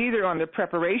 either on the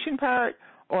preparation part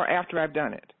or after I've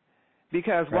done it.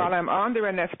 Because while I'm on there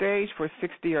in that stage for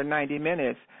 60 or 90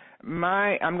 minutes,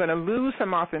 I'm going to lose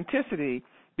some authenticity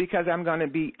because I'm going to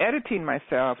be editing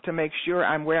myself to make sure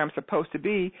I'm where I'm supposed to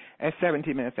be at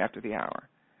 17 minutes after the hour.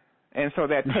 And so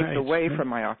that takes away from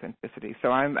my authenticity. So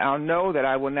I'll know that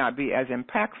I will not be as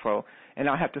impactful, and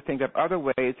I'll have to think of other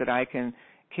ways that I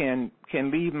can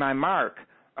leave my mark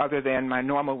other than my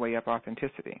normal way of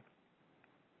authenticity.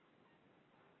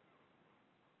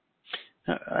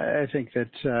 I think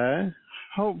that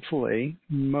hopefully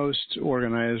most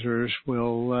organizers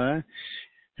will,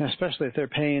 especially if they're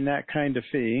paying that kind of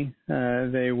fee,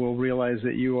 they will realize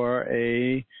that you are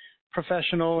a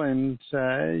professional and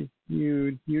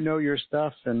you know your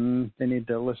stuff, and they need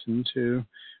to listen to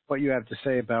what you have to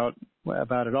say about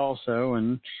it also,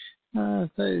 and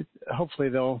hopefully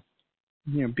they'll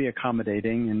be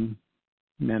accommodating and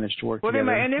manage to work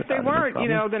together. And if they weren't,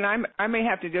 then I may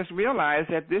have to just realize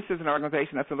that this is an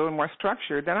organization that's a little more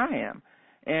structured than I am.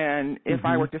 And if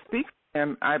I were to speak to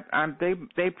them,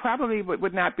 they probably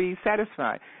would not be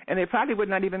satisfied. And they probably would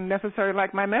not even necessarily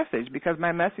like my message, because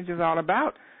my message is all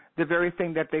about the very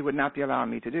thing that they would not be allowing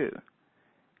me to do.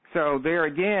 So there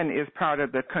again is part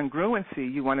of the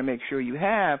congruency you want to make sure you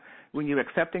have when you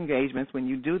accept engagements, when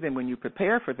you do them, when you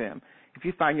prepare for them. If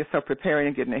you find yourself preparing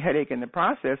and getting a headache in the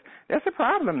process, that's a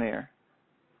problem there.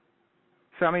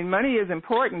 So, money is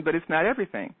important, but it's not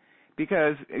everything.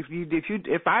 Because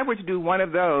if I were to do one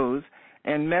of those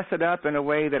and mess it up in a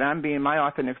way that I'm being my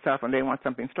authentic self and they want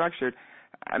something structured,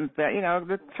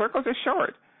 the circles are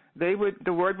short.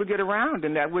 The word would get around,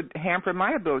 and that would hamper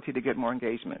my ability to get more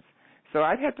engagements. So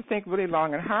I'd have to think really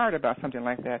long and hard about something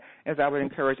like that, as I would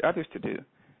encourage others to do.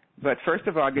 But first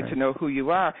of all, get to know who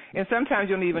you are. And sometimes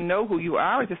you don't even know who you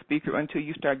are as a speaker until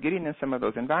you start getting in some of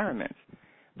those environments.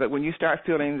 But when you start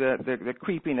feeling the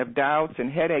creeping of doubts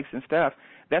and headaches and stuff,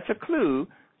 that's a clue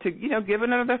to, give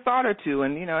another thought or two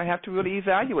and, I have to really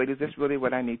evaluate, is this really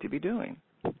what I need to be doing?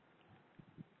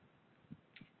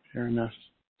 Fair enough.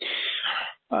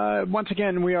 Once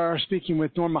again, we are speaking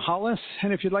with Norma Hollis,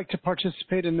 and if you'd like to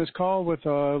participate in this call with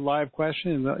a live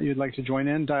question and you'd like to join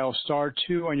in, dial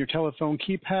 *2 on your telephone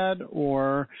keypad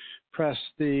or press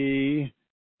the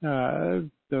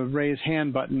raise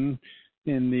hand button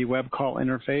in the web call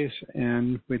interface,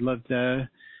 and we'd love to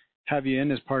have you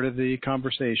in as part of the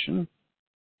conversation.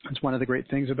 It's one of the great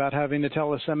things about having a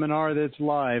teleseminar that's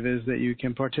live is that you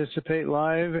can participate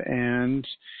live and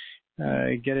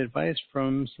get advice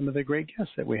from some of the great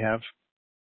guests that we have.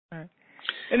 Right.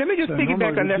 And let me just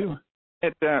piggyback on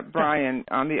that, Brian,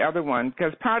 on the other one,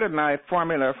 because part of my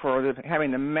formula for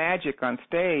having the magic on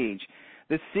stage,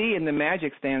 the C in the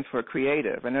magic stands for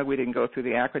creative. I know we didn't go through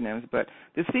the acronyms, but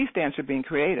the C stands for being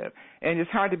creative. And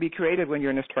it's hard to be creative when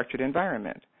you're in a structured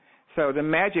environment. So the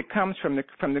magic comes from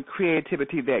the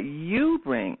creativity that you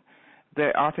bring,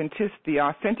 the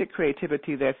authentic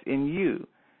creativity that's in you,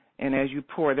 and as you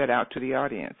pour that out to the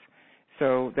audience.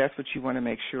 So that's what you want to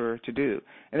make sure to do.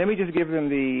 And let me just give them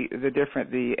the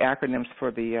acronyms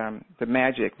for the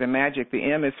magic. The magic,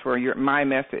 the M is for my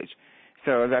message.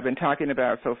 So as I've been talking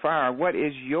about so far, what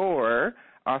is your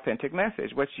authentic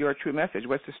message? What's your true message?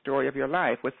 What's the story of your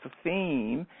life? What's the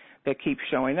theme that keeps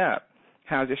showing up?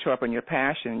 How does it show up in your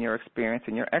passion, your experience,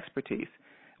 and your expertise?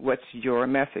 What's your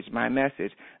message, my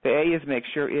message? The A is make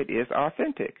sure it is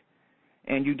authentic,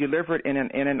 and you deliver it in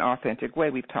an authentic way.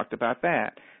 We've talked about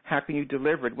that. How can you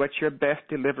deliver it? What's your best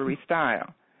delivery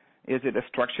style? Is it a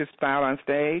structured style on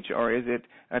stage, or is it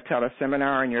a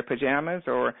teleseminar in your pajamas,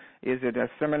 or is it a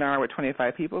seminar with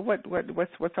 25 people?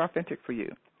 What's authentic for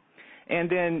you? And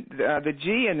then the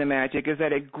G in the magic is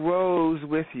that it grows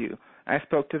with you. I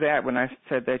spoke to that when I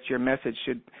said that your message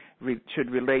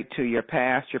should relate to your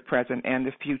past, your present, and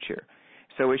the future.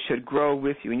 So it should grow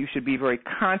with you, and you should be very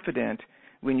confident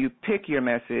when you pick your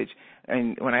message,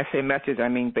 and when I say message, I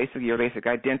mean basically your basic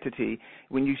identity,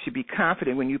 when you should be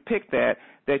confident when you pick that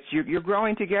you're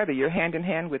growing together, you're hand in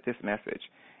hand with this message.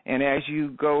 And as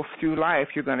you go through life,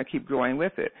 you're going to keep growing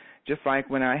with it. Just like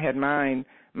when I had when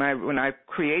I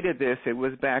created this, it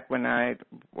was back when I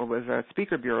was a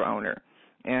speaker bureau owner.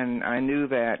 And I knew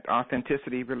that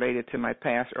authenticity related to my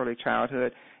past early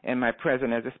childhood and my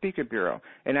present as a speaker bureau.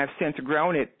 And I've since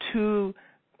grown it two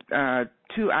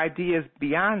ideas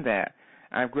beyond that.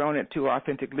 I've grown it to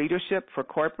authentic leadership for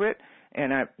corporate,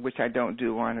 which I don't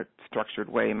do on a structured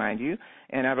way, mind you.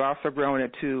 And I've also grown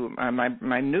it to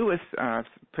my newest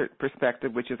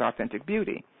perspective, which is authentic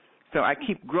beauty. So I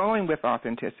keep growing with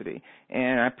authenticity,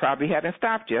 and I probably haven't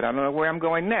stopped yet. I don't know where I'm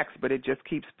going next, but it just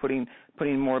keeps putting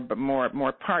more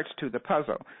parts to the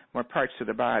puzzle, more parts to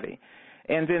the body.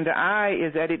 And then the I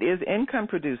is that it is income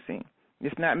producing.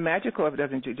 It's not magical if it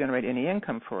doesn't generate any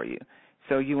income for you.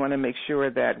 So you want to make sure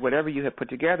that whatever you have put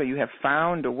together, you have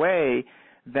found a way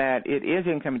that it is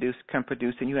income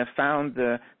producing. You have found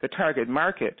the target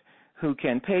market who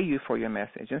can pay you for your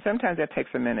message. And sometimes that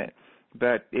takes a minute.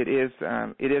 But it is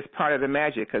part of the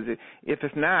magic, because if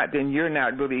it's not, then you're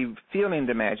not really feeling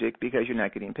the magic because you're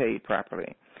not getting paid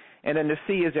properly. And then the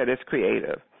C is that it's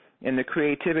creative. And the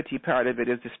creativity part of it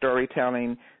is the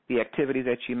storytelling, the activities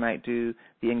that you might do,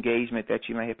 the engagement that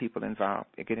you might have people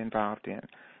get involved in.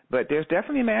 But there's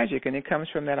definitely magic, and it comes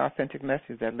from that authentic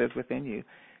message that lives within you,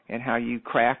 and how you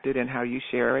craft it and how you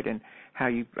share it and how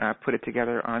you put it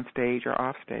together on stage or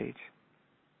off stage.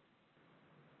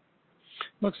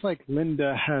 Looks like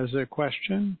Linda has a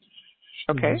question.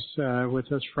 Okay. She's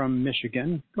with us from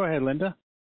Michigan. Go ahead, Linda.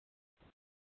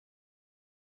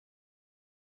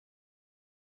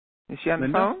 Is she on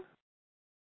Linda? the phone?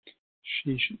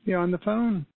 She should be on the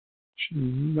phone.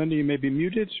 Linda, you may be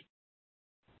muted.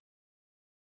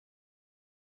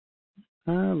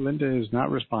 Linda is not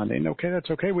responding. Okay, that's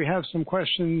okay. We have some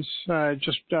questions.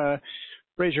 Just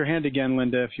raise your hand again,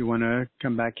 Linda, if you want to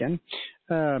come back in.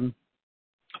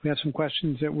 We have some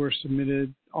questions that were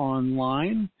submitted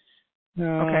online.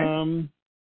 Okay.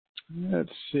 Let's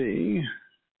see.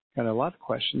 Got a lot of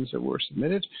questions that were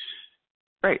submitted.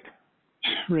 Great.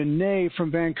 Renee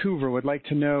from Vancouver would like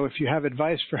to know if you have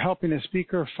advice for helping a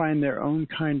speaker find their own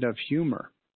kind of humor.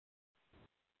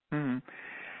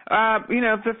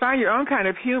 To find your own kind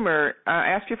of humor,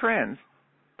 ask your friends,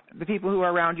 the people who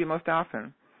are around you most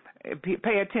often.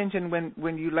 Pay attention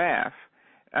when you laugh.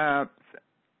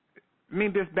 Let me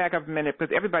just back up a minute,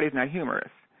 because everybody's not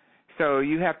humorous. So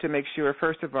you have to make sure,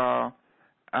 first of all,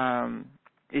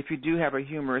 if you do have a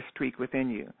humorous streak within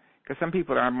you, because some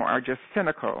people are just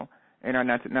cynical and are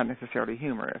not necessarily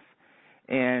humorous,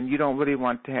 and you don't really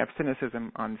want to have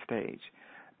cynicism on stage.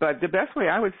 But the best way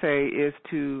I would say is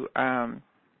to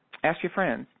ask your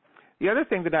friends. The other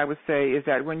thing that I would say is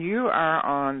that when you are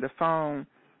on the phone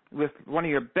with one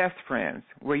of your best friends,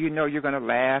 where you know you're going to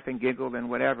laugh and giggle and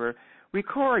whatever,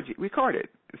 record it,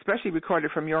 especially record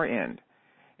it from your end,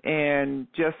 and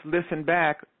just listen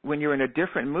back when you're in a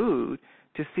different mood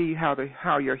to see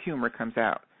how your humor comes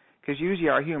out. Because usually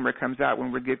our humor comes out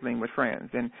when we're giggling with friends.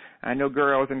 And I know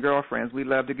girls and girlfriends, we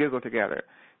love to giggle together.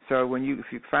 So if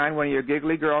you find one of your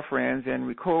giggly girlfriends and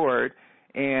record,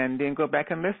 and then go back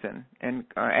and listen and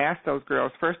ask those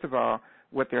girls, first of all,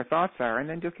 what their thoughts are, and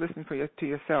then just listen to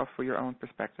yourself for your own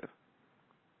perspective.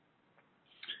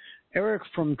 Eric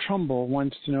from Trumbull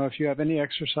wants to know if you have any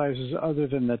exercises other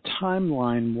than the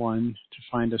timeline one to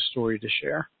find a story to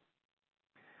share.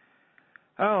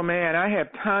 Oh, man, I have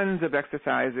tons of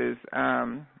exercises.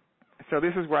 So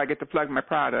this is where I get to plug my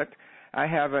product. I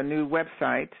have a new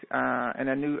website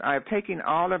I've taken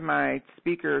all of my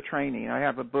speaker training. I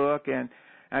have a book, and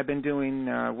I've been doing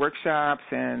workshops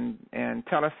and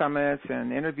telesummits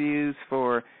and interviews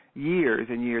for years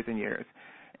and years and years.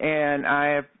 And I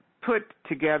have put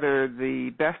together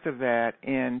the best of that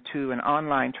into an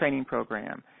online training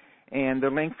program. And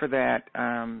the link for that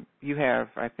you have,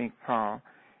 I think, Paul.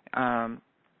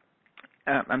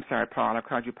 I'm sorry, Paul. I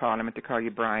called you Paul. I meant to call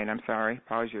you Brian. I'm sorry.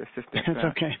 Paul is your assistant. That's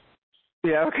okay.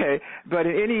 Yeah, okay. But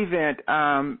in any event,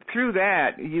 through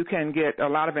that, you can get a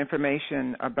lot of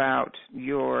information about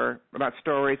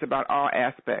stories, about all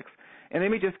aspects. And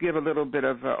let me just give a little bit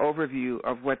of an overview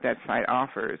of what that site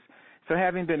offers. So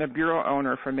having been a bureau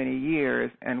owner for many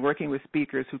years and working with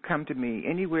speakers who come to me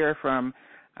anywhere from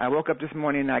I woke up this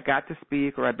morning and I got to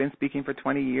speak, or I've been speaking for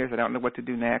 20 years, I don't know what to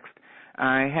do next,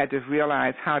 I had to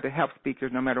realize how to help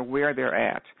speakers no matter where they're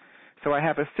at. So I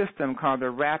have a system called the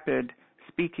Rapid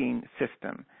Speaking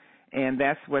System, and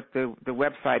that's what the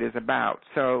website is about.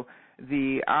 So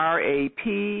The RAP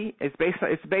is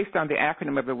based on the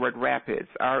acronym of the word RAPIDS,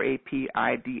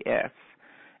 RAPIDS.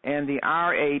 And the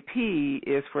RAP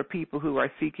is for people who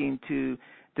are seeking to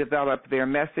develop their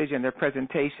message and their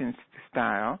presentation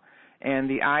style. And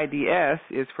the IDS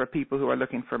is for people who are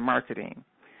looking for marketing.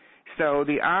 So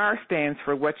the R stands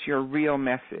for what's your real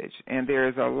message. And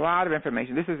there's a lot of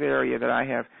information. This is the area that I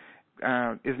have,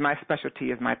 is my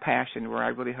specialty, is my passion, where I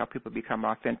really help people become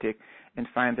authentic and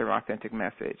find their authentic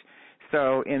message.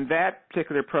 So in that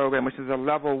particular program, which is a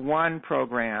level 1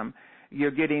 program,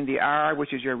 you're getting the R,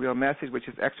 which is your real message, which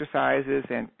is exercises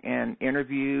and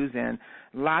interviews and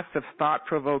lots of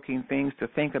thought-provoking things to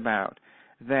think about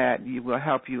that will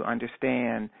help you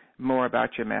understand more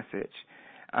about your message.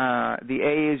 The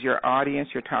A is your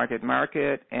audience, your target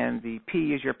market, and the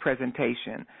P is your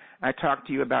presentation. I talk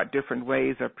to you about different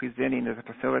ways of presenting as a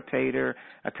facilitator,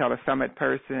 a telesummit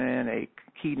person, a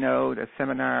keynote, a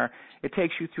seminar. It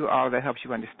takes you through all of that, helps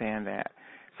you understand that.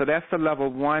 So that's the level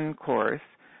 1 course.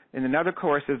 And another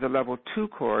course is the level 2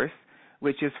 course,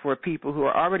 which is for people who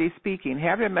are already speaking,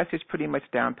 have their message pretty much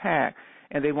down pat,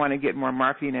 and they want to get more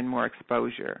marketing and more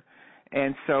exposure.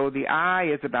 And so the I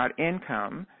is about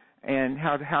income and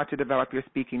how to develop your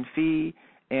speaking fee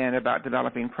and about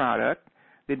developing product.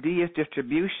 The D is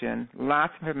distribution,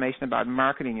 lots of information about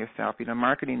marketing yourself. You know,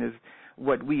 marketing is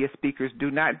what we as speakers do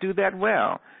not do that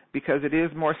well because it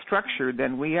is more structured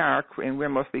than we are, and we're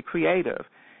mostly creative.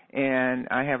 And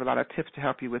I have a lot of tips to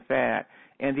help you with that.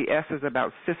 And the S is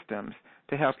about systems,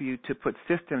 to help you to put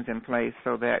systems in place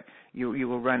so that you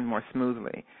will run more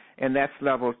smoothly. And that's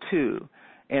level 2.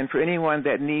 And for anyone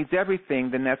that needs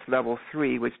everything, then that's level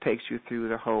 3, which takes you through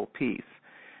the whole piece.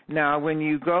 Now, when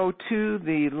you go to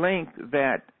the link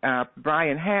that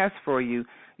Brian has for you,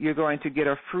 you're going to get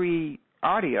a free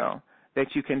audio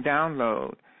that you can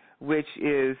download, which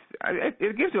is,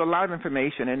 it gives you a lot of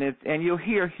information, and you'll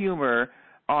hear humor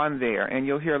on there, and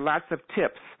you'll hear lots of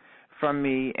tips from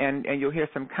me, and you'll hear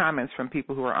some comments from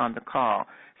people who are on the call.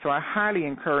 So I highly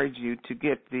encourage you to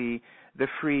get the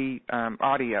free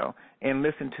audio and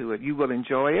listen to it. You will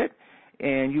enjoy it,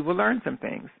 and you will learn some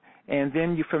things. And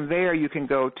then from there you can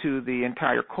go to the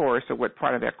entire course, or what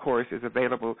part of that course is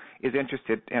available, is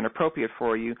interested and appropriate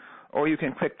for you, or you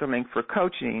can click the link for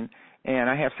coaching. And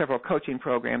I have several coaching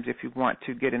programs. If you want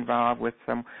to get involved with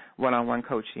some one-on-one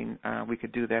coaching, we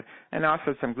could do that, and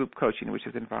also some group coaching, which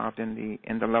is involved in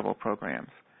the level programs.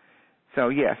 So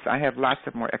yes, I have lots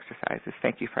of more exercises.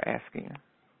 Thank you for asking.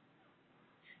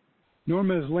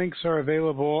 Norma's links are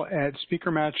available at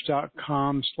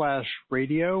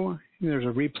speakermatch.com/radio. There's a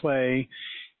replay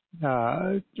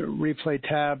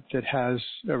tab that has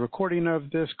a recording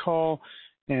of this call,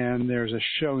 and there's a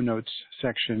show notes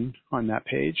section on that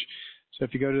page. So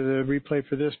if you go to the replay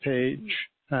for this page,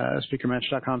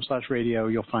 speakermatch.com/radio,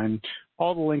 you'll find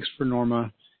all the links for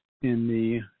Norma in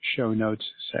the show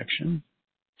notes section.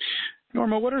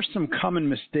 Norma, what are some common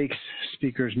mistakes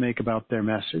speakers make about their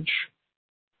message?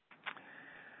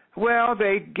 Well,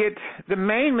 the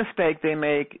main mistake they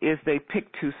make is they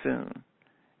pick too soon,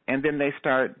 and then they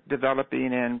start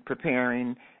developing and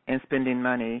preparing and spending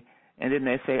money, and then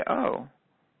they say, oh,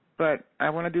 but I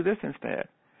want to do this instead.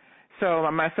 So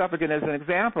myself, again, as an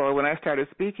example, when I started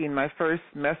speaking, my first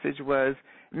message was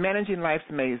managing life's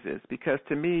mazes, because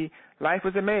to me, life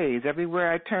was a maze.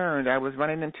 Everywhere I turned, I was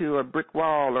running into a brick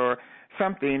wall or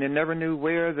something and never knew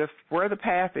where the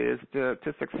path is to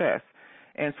success.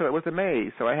 And so it was a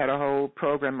maze. So I had a whole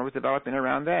program I was developing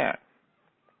around that.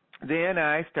 Then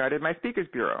I started my Speakers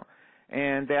Bureau,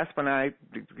 and that's when I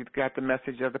got the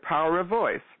message of the power of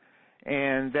voice.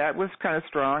 And that was kind of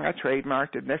strong. I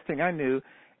trademarked it. Next thing I knew,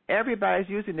 everybody's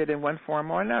using it in one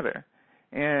form or another.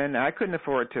 And I couldn't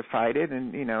afford to fight it,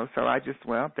 and, so I just,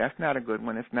 that's not a good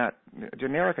one. It's not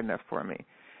generic enough for me.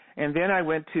 And then I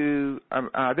went to,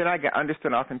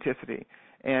 understood authenticity,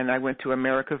 and I went to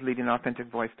America's Leading Authentic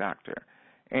Voice Doctor.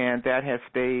 And that has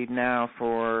stayed now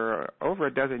for over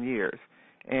a dozen years,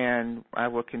 and I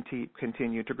will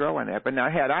continue to grow on that. But now,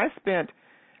 had I spent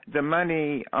the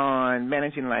money on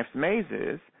managing life's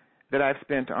mazes that I've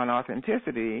spent on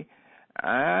authenticity,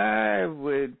 I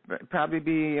would probably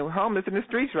be homeless in the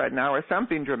streets right now or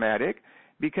something dramatic,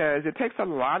 because it takes a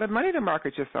lot of money to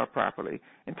market yourself properly.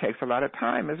 It takes a lot of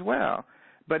time as well.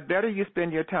 But better you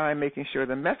spend your time making sure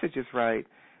the message is right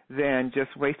than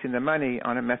just wasting the money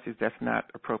on a message that's not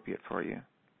appropriate for you.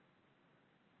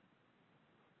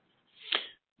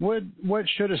 What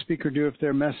should a speaker do if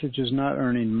their message is not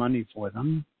earning money for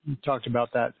them? You talked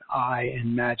about that I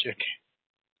in magic.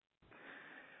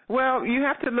 Well, you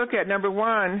have to look at, number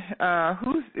one,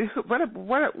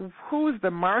 who's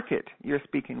the market you're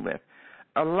speaking with.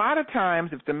 a lot of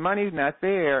times if the money's not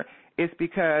there, it's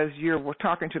because you're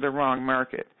talking to the wrong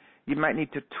market. You might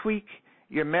need to tweak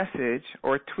your message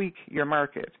or tweak your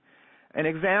market. An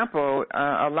example,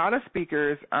 a lot of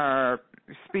speakers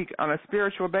speak on a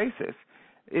spiritual basis.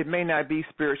 It may not be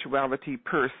spirituality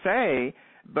per se,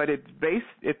 but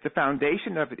the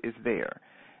foundation of it is there.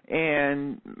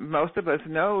 And most of us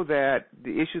know that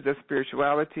the issues of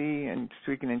spirituality and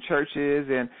speaking in churches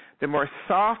and the more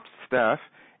soft stuff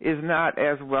is not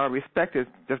as well respected,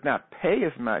 does not pay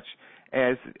as much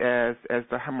as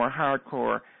the more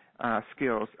hardcore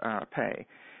skills pay.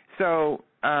 So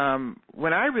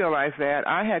when I realized that,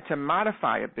 I had to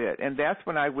modify a bit, and that's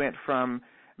when I went from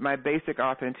my basic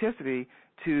authenticity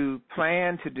to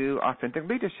plan to do authentic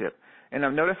leadership. And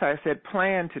I've noticed I said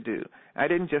plan to do. I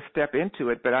didn't just step into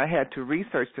it, but I had to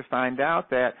research to find out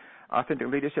that authentic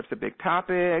leadership is a big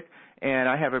topic, and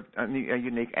I have a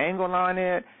unique angle on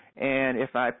it. And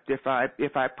if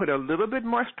I put a little bit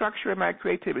more structure in my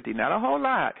creativity, not a whole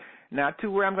lot, not to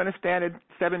where I'm going to stand at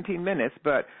 17 minutes,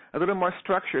 but a little more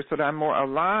structure so that I'm more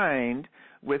aligned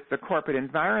with the corporate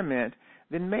environment,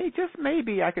 then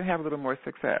maybe I can have a little more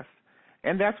success.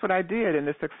 And that's what I did, and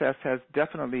the success has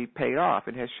definitely paid off.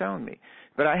 It has shown me.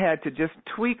 But I had to just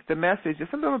tweak the message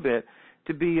just a little bit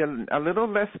to be a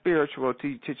little less spiritual,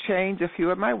 to change a few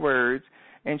of my words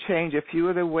and change a few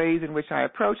of the ways in which I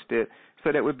approached it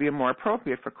so that it would be more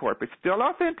appropriate for corporate. Still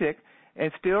authentic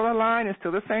and still aligned and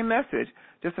still the same message,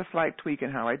 just a slight tweak in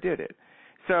how I did it.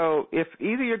 So if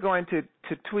either you're going to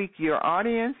tweak your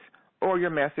audience or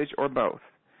your message or both,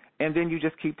 and then you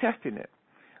just keep testing it.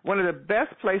 One of the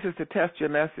best places to test your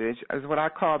message is what I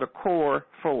call the core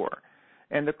four.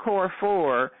 And the core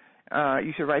four,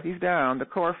 you should write these down. The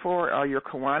core four are your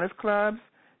Kiwanis clubs,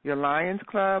 your Lions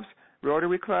clubs,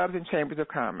 Rotary clubs, and Chambers of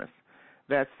Commerce.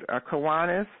 That's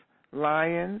Kiwanis,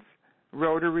 Lions,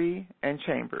 Rotary, and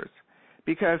Chambers.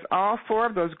 Because all four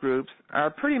of those groups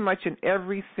are pretty much in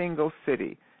every single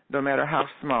city, no matter how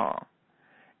small.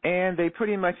 And they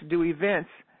pretty much do events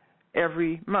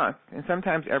every month and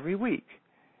sometimes every week.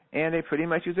 And they pretty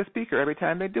much use a speaker every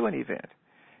time they do an event.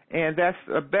 And that's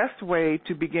the best way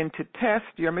to begin to test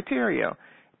your material.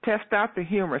 Test out the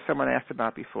humor someone asked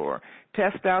about before.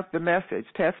 Test out the message.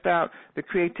 Test out the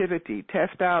creativity.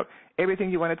 Test out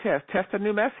everything you want to test. Test a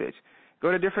new message.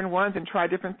 Go to different ones and try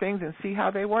different things and see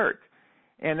how they work.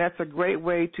 And that's a great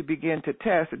way to begin to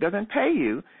test. It doesn't pay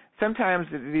you. Sometimes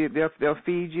they'll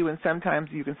feed you and sometimes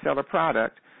you can sell a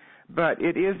product. But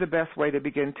it is the best way to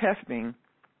begin testing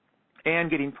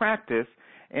and getting practice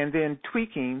and then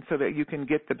tweaking so that you can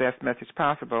get the best message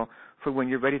possible for when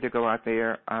you're ready to go out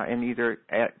there and either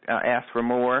ask for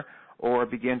more or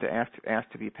begin to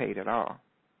ask to be paid at all.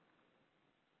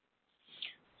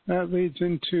 That leads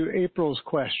into April's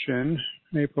question.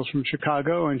 April's from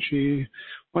Chicago, and she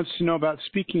wants to know about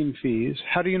speaking fees.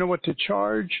 How do you know what to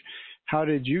charge? How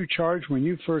did you charge when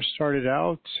you first started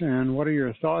out? And what are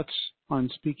your thoughts on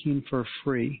speaking for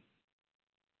free?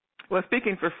 Well,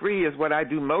 speaking for free is what I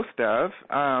do most of,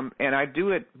 and I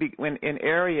do it in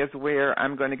areas where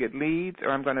I'm going to get leads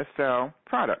or I'm going to sell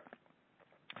product.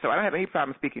 So I don't have any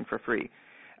problem speaking for free.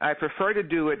 I prefer to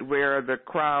do it where the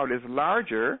crowd is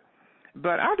larger,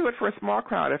 but I'll do it for a small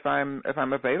crowd if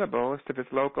I'm available, if it's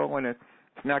local and it's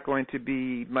not going to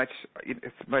be much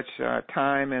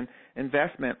time and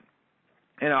investment.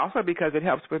 And also because it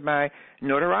helps with my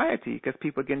notoriety, because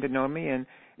people get to know me,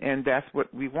 and that's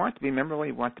what we want to be. Remember,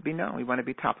 we want to be known. We want to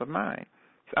be top of mind.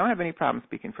 So I don't have any problem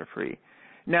speaking for free.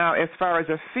 Now, as far as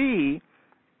a fee,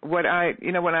 when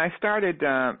I started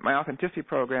my authenticity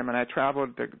program and I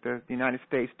traveled the United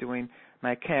States doing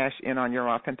my Cash In on Your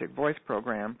Authentic Voice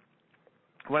program,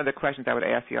 one of the questions I would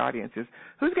ask the audience is,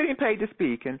 who's getting paid to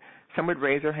speak? And some would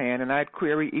raise their hand, and I'd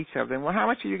query each of them, well, how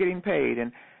much are you getting paid?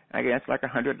 And I guess like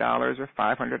 $100 or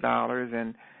 $500,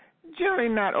 and generally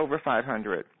not over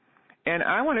 $500. And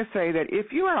I want to say that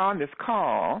if you are on this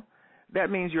call, that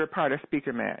means you're a part of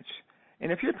Speaker Match.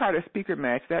 And if you're part of Speaker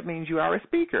Match, that means you are a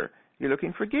speaker. You're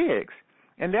looking for gigs.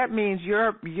 And that means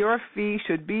your fee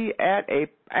should be at a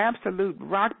absolute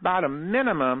rock bottom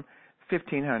minimum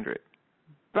 $1,500.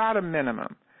 Bottom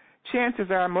minimum. Chances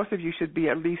are most of you should be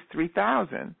at least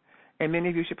 $3,000, and many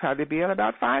of you should probably be at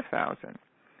about $5,000.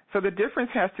 So the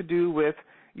difference has to do with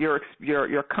your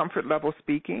comfort level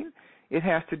speaking. It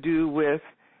has to do with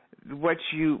what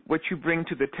you bring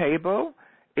to the table.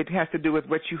 It has to do with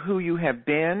who you have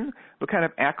been, what kind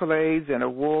of accolades and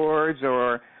awards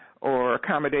or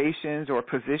accommodations or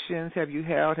positions have you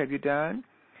held, have you done.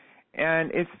 And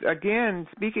it's, again,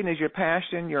 speaking is your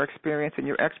passion, your experience, and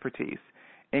your expertise.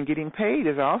 And getting paid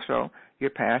is also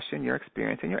your passion, your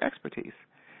experience, and your expertise.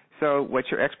 So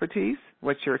what's your expertise?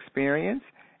 What's your experience?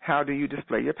 How do you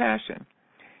display your passion?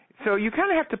 So you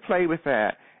kind of have to play with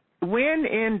that. When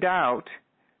in doubt,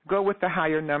 go with the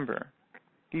higher number.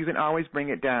 You can always bring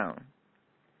it down.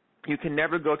 You can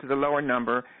never go to the lower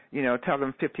number, tell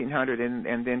them 1,500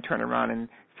 and then turn around and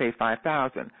say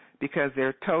 5,000, because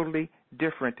they're totally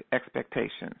different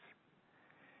expectations.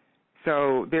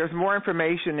 So there's more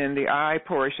information in the I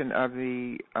portion of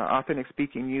the Authentic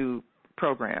Speaking You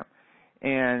program.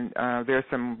 And there's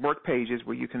some work pages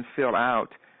where you can fill out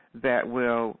that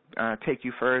will take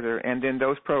you further. And then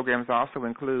those programs also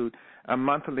include a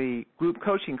monthly group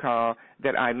coaching call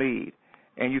that I lead.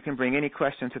 And you can bring any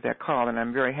questions to that call, and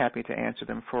I'm very happy to answer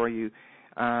them for you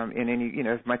in any,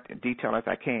 as much detail as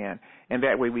I can. And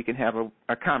that way we can have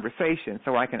a conversation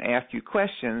so I can ask you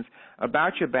questions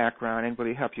about your background and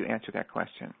really help you answer that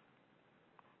question.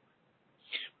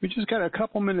 We just got a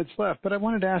couple minutes left, but I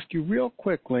wanted to ask you real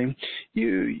quickly.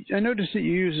 I noticed that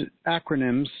you use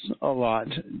acronyms a lot.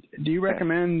 Do you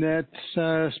recommend that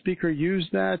a speaker use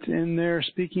that in their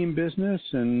speaking business?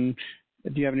 And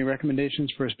do you have any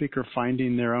recommendations for a speaker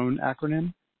finding their own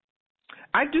acronym?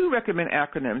 I do recommend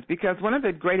acronyms because one of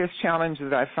the greatest challenges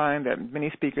that I find that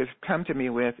many speakers come to me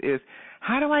with is,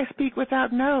 how do I speak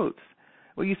without notes?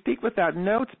 Well, you speak without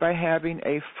notes by having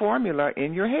a formula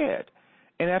in your head.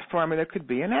 And that formula could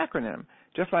be an acronym,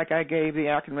 just like I gave the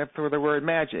acronym for the word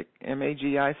MAGIC,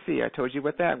 M-A-G-I-C. I told you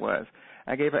what that was.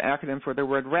 I gave an acronym for the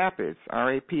word RAPIDS,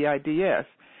 R-A-P-I-D-S.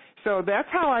 So that's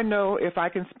how I know if I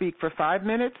can speak for 5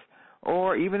 minutes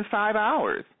or even 5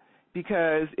 hours,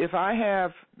 because if I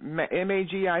have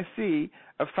M-A-G-I-C,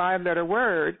 a 5-letter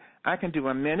word, I can do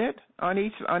a minute on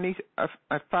each a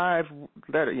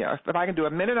 5-letter. Yeah, if I can do a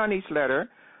minute on each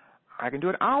letter, I can do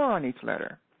an hour on each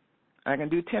letter. I can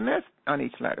do 10 minutes on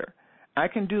each letter. I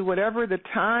can do whatever the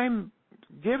time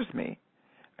gives me,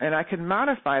 and I can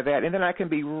modify that, and then I can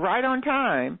be right on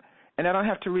time, and I don't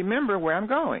have to remember where I'm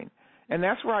going. And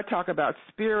that's where I talk about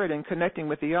spirit and connecting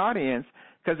with the audience,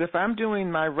 because if I'm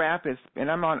doing my rapids,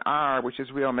 and I'm on R, which is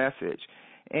real message,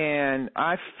 and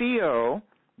I feel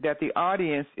that the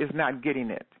audience is not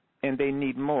getting it and they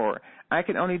need more, I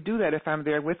can only do that if I'm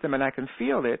there with them and I can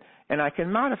feel it and I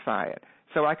can modify it.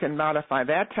 So I can modify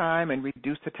that time and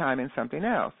reduce the time in something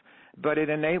else. But it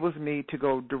enables me to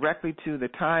go directly to the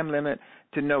time limit,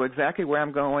 to know exactly where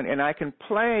I'm going, and I can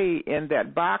play in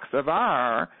that box of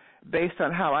R based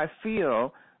on how I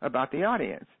feel about the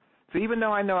audience. So even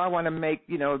though I know I want to make,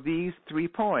 these 3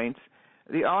 points,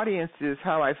 the audiences,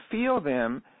 how I feel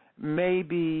them, may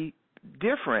be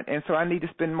different. And so I need to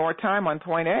spend more time on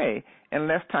point A and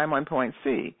less time on point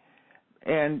C.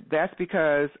 And that's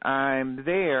because I'm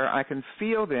there, I can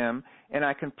feel them, and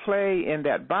I can play in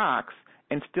that box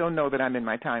and still know that I'm in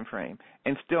my time frame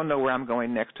and still know where I'm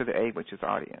going next to the A, which is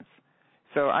audience.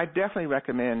 So I definitely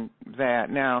recommend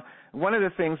that. Now, one of the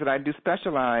things that I do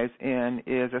specialize in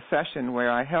is a session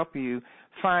where I help you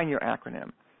find your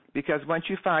acronym. Because once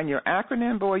you find your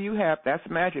acronym, boy, that's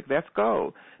magic, that's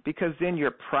gold. Because then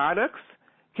your products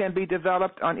can be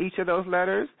developed on each of those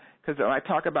letters. Because I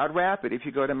talk about RAPID. If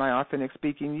you go to my Authentic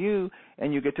Speaking You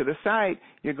and you get to the site,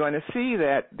 you're going to see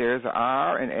that there's an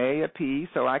R, an A, a P,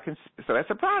 so that's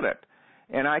a product.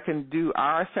 And I can do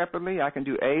R separately, I can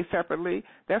do A separately.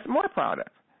 That's more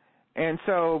product. And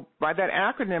so by that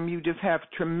acronym, you just have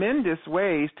tremendous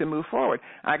ways to move forward.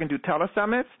 I can do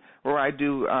telesummits, or I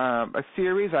do a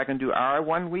series. I can do R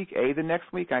one week, A the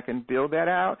next week. I can build that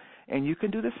out, and you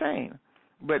can do the same.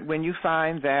 But when you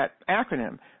find that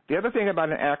acronym, the other thing about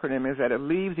an acronym is that it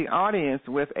leaves the audience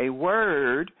with a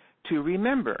word to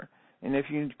remember. And if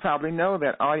you probably know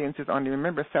that audiences only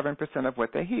remember 7% of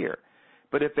what they hear.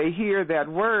 But if they hear that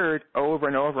word over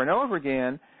and over and over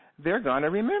again, they're going to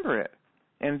remember it.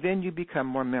 And then you become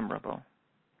more memorable.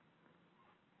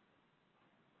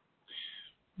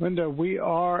 Linda, we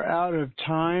are out of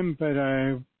time, but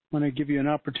I want to give you an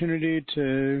opportunity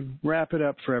to wrap it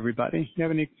up for everybody. You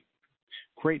have any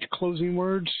great closing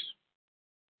words?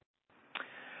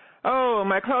 Oh,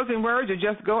 my closing words are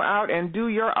just go out and do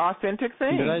your authentic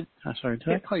thing. Did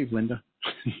I call you Linda?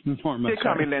 Norma, you did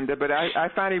call me Linda, but I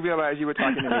finally realized you were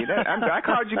talking to me. I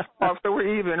called you off, so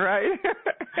we're even, right?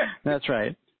 That's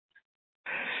right.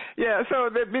 Yeah, so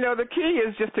the key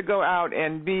is just to go out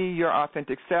and be your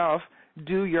authentic self,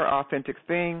 do your authentic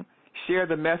thing, share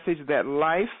the message that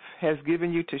life has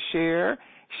given you to share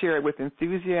it with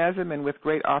enthusiasm and with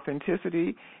great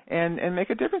authenticity, and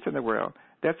make a difference in the world.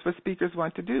 That's what speakers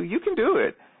want to do. You can do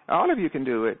it. All of you can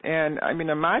do it. And,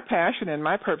 my passion and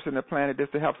my purpose on the planet is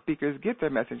to help speakers get their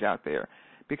message out there,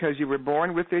 because you were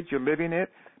born with it, you're living it,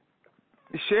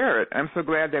 share it. I'm so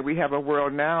glad that we have a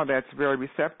world now that's very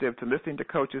receptive to listening to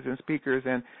coaches and speakers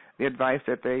and the advice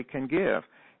that they can give.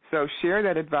 So share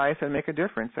that advice and make a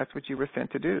difference. That's what you were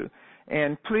sent to do.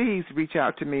 And please reach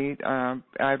out to me.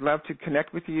 I'd love to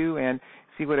connect with you and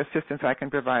see what assistance I can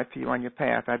provide for you on your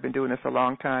path. I've been doing this a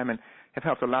long time and have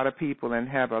helped a lot of people and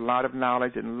have a lot of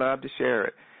knowledge and love to share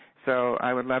it. So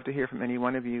I would love to hear from any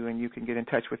one of you, and you can get in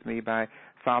touch with me by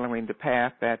following the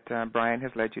path that Brian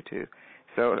has led you to.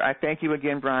 So I thank you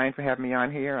again, Brian, for having me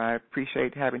on here. I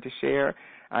appreciate having to share.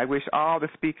 I wish all the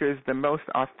speakers the most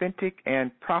authentic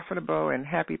and profitable and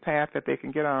happy path that they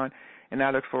can get on, and I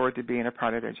look forward to being a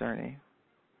part of their journey.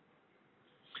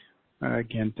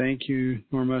 Again, thank you,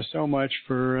 Norma, so much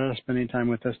for spending time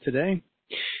with us today.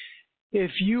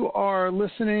 If you are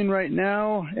listening right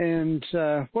now and,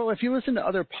 if you listen to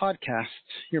other podcasts,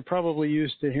 you're probably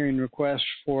used to hearing requests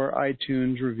for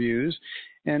iTunes reviews.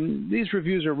 And these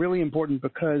reviews are really important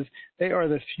because they are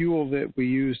the fuel that we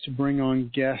use to bring on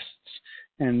guests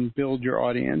and build your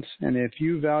audience. And if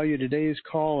you value today's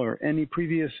call or any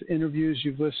previous interviews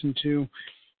you've listened to,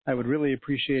 I would really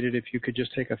appreciate it if you could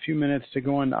just take a few minutes to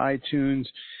go on iTunes,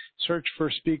 search for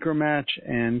Speaker Match,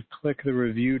 and click the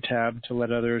review tab to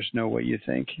let others know what you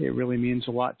think. It really means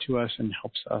a lot to us and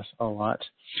helps us a lot.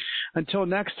 Until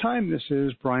next time, this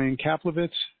is Brian Kaplowitz.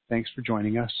 Thanks for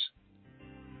joining us.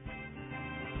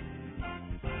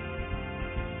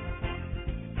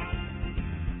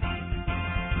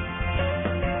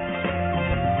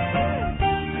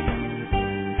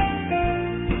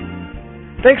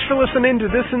 Thanks for listening to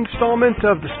this installment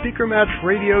of the Speaker Match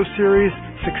radio series,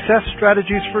 Success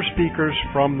Strategies for Speakers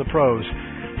from the Pros.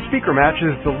 Speaker Match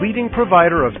is the leading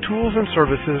provider of tools and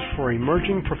services for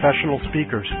emerging professional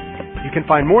speakers. You can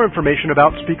find more information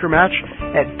about Speaker Match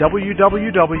at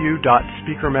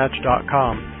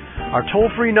www.speakermatch.com. Our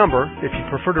toll-free number, if you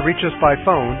prefer to reach us by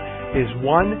phone, is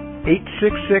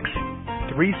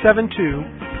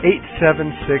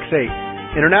 1-866-372-8768.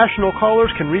 International callers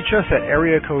can reach us at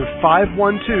area code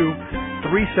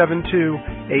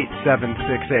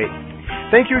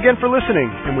 512-372-8768. Thank you again for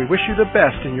listening, and we wish you the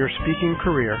best in your speaking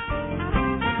career.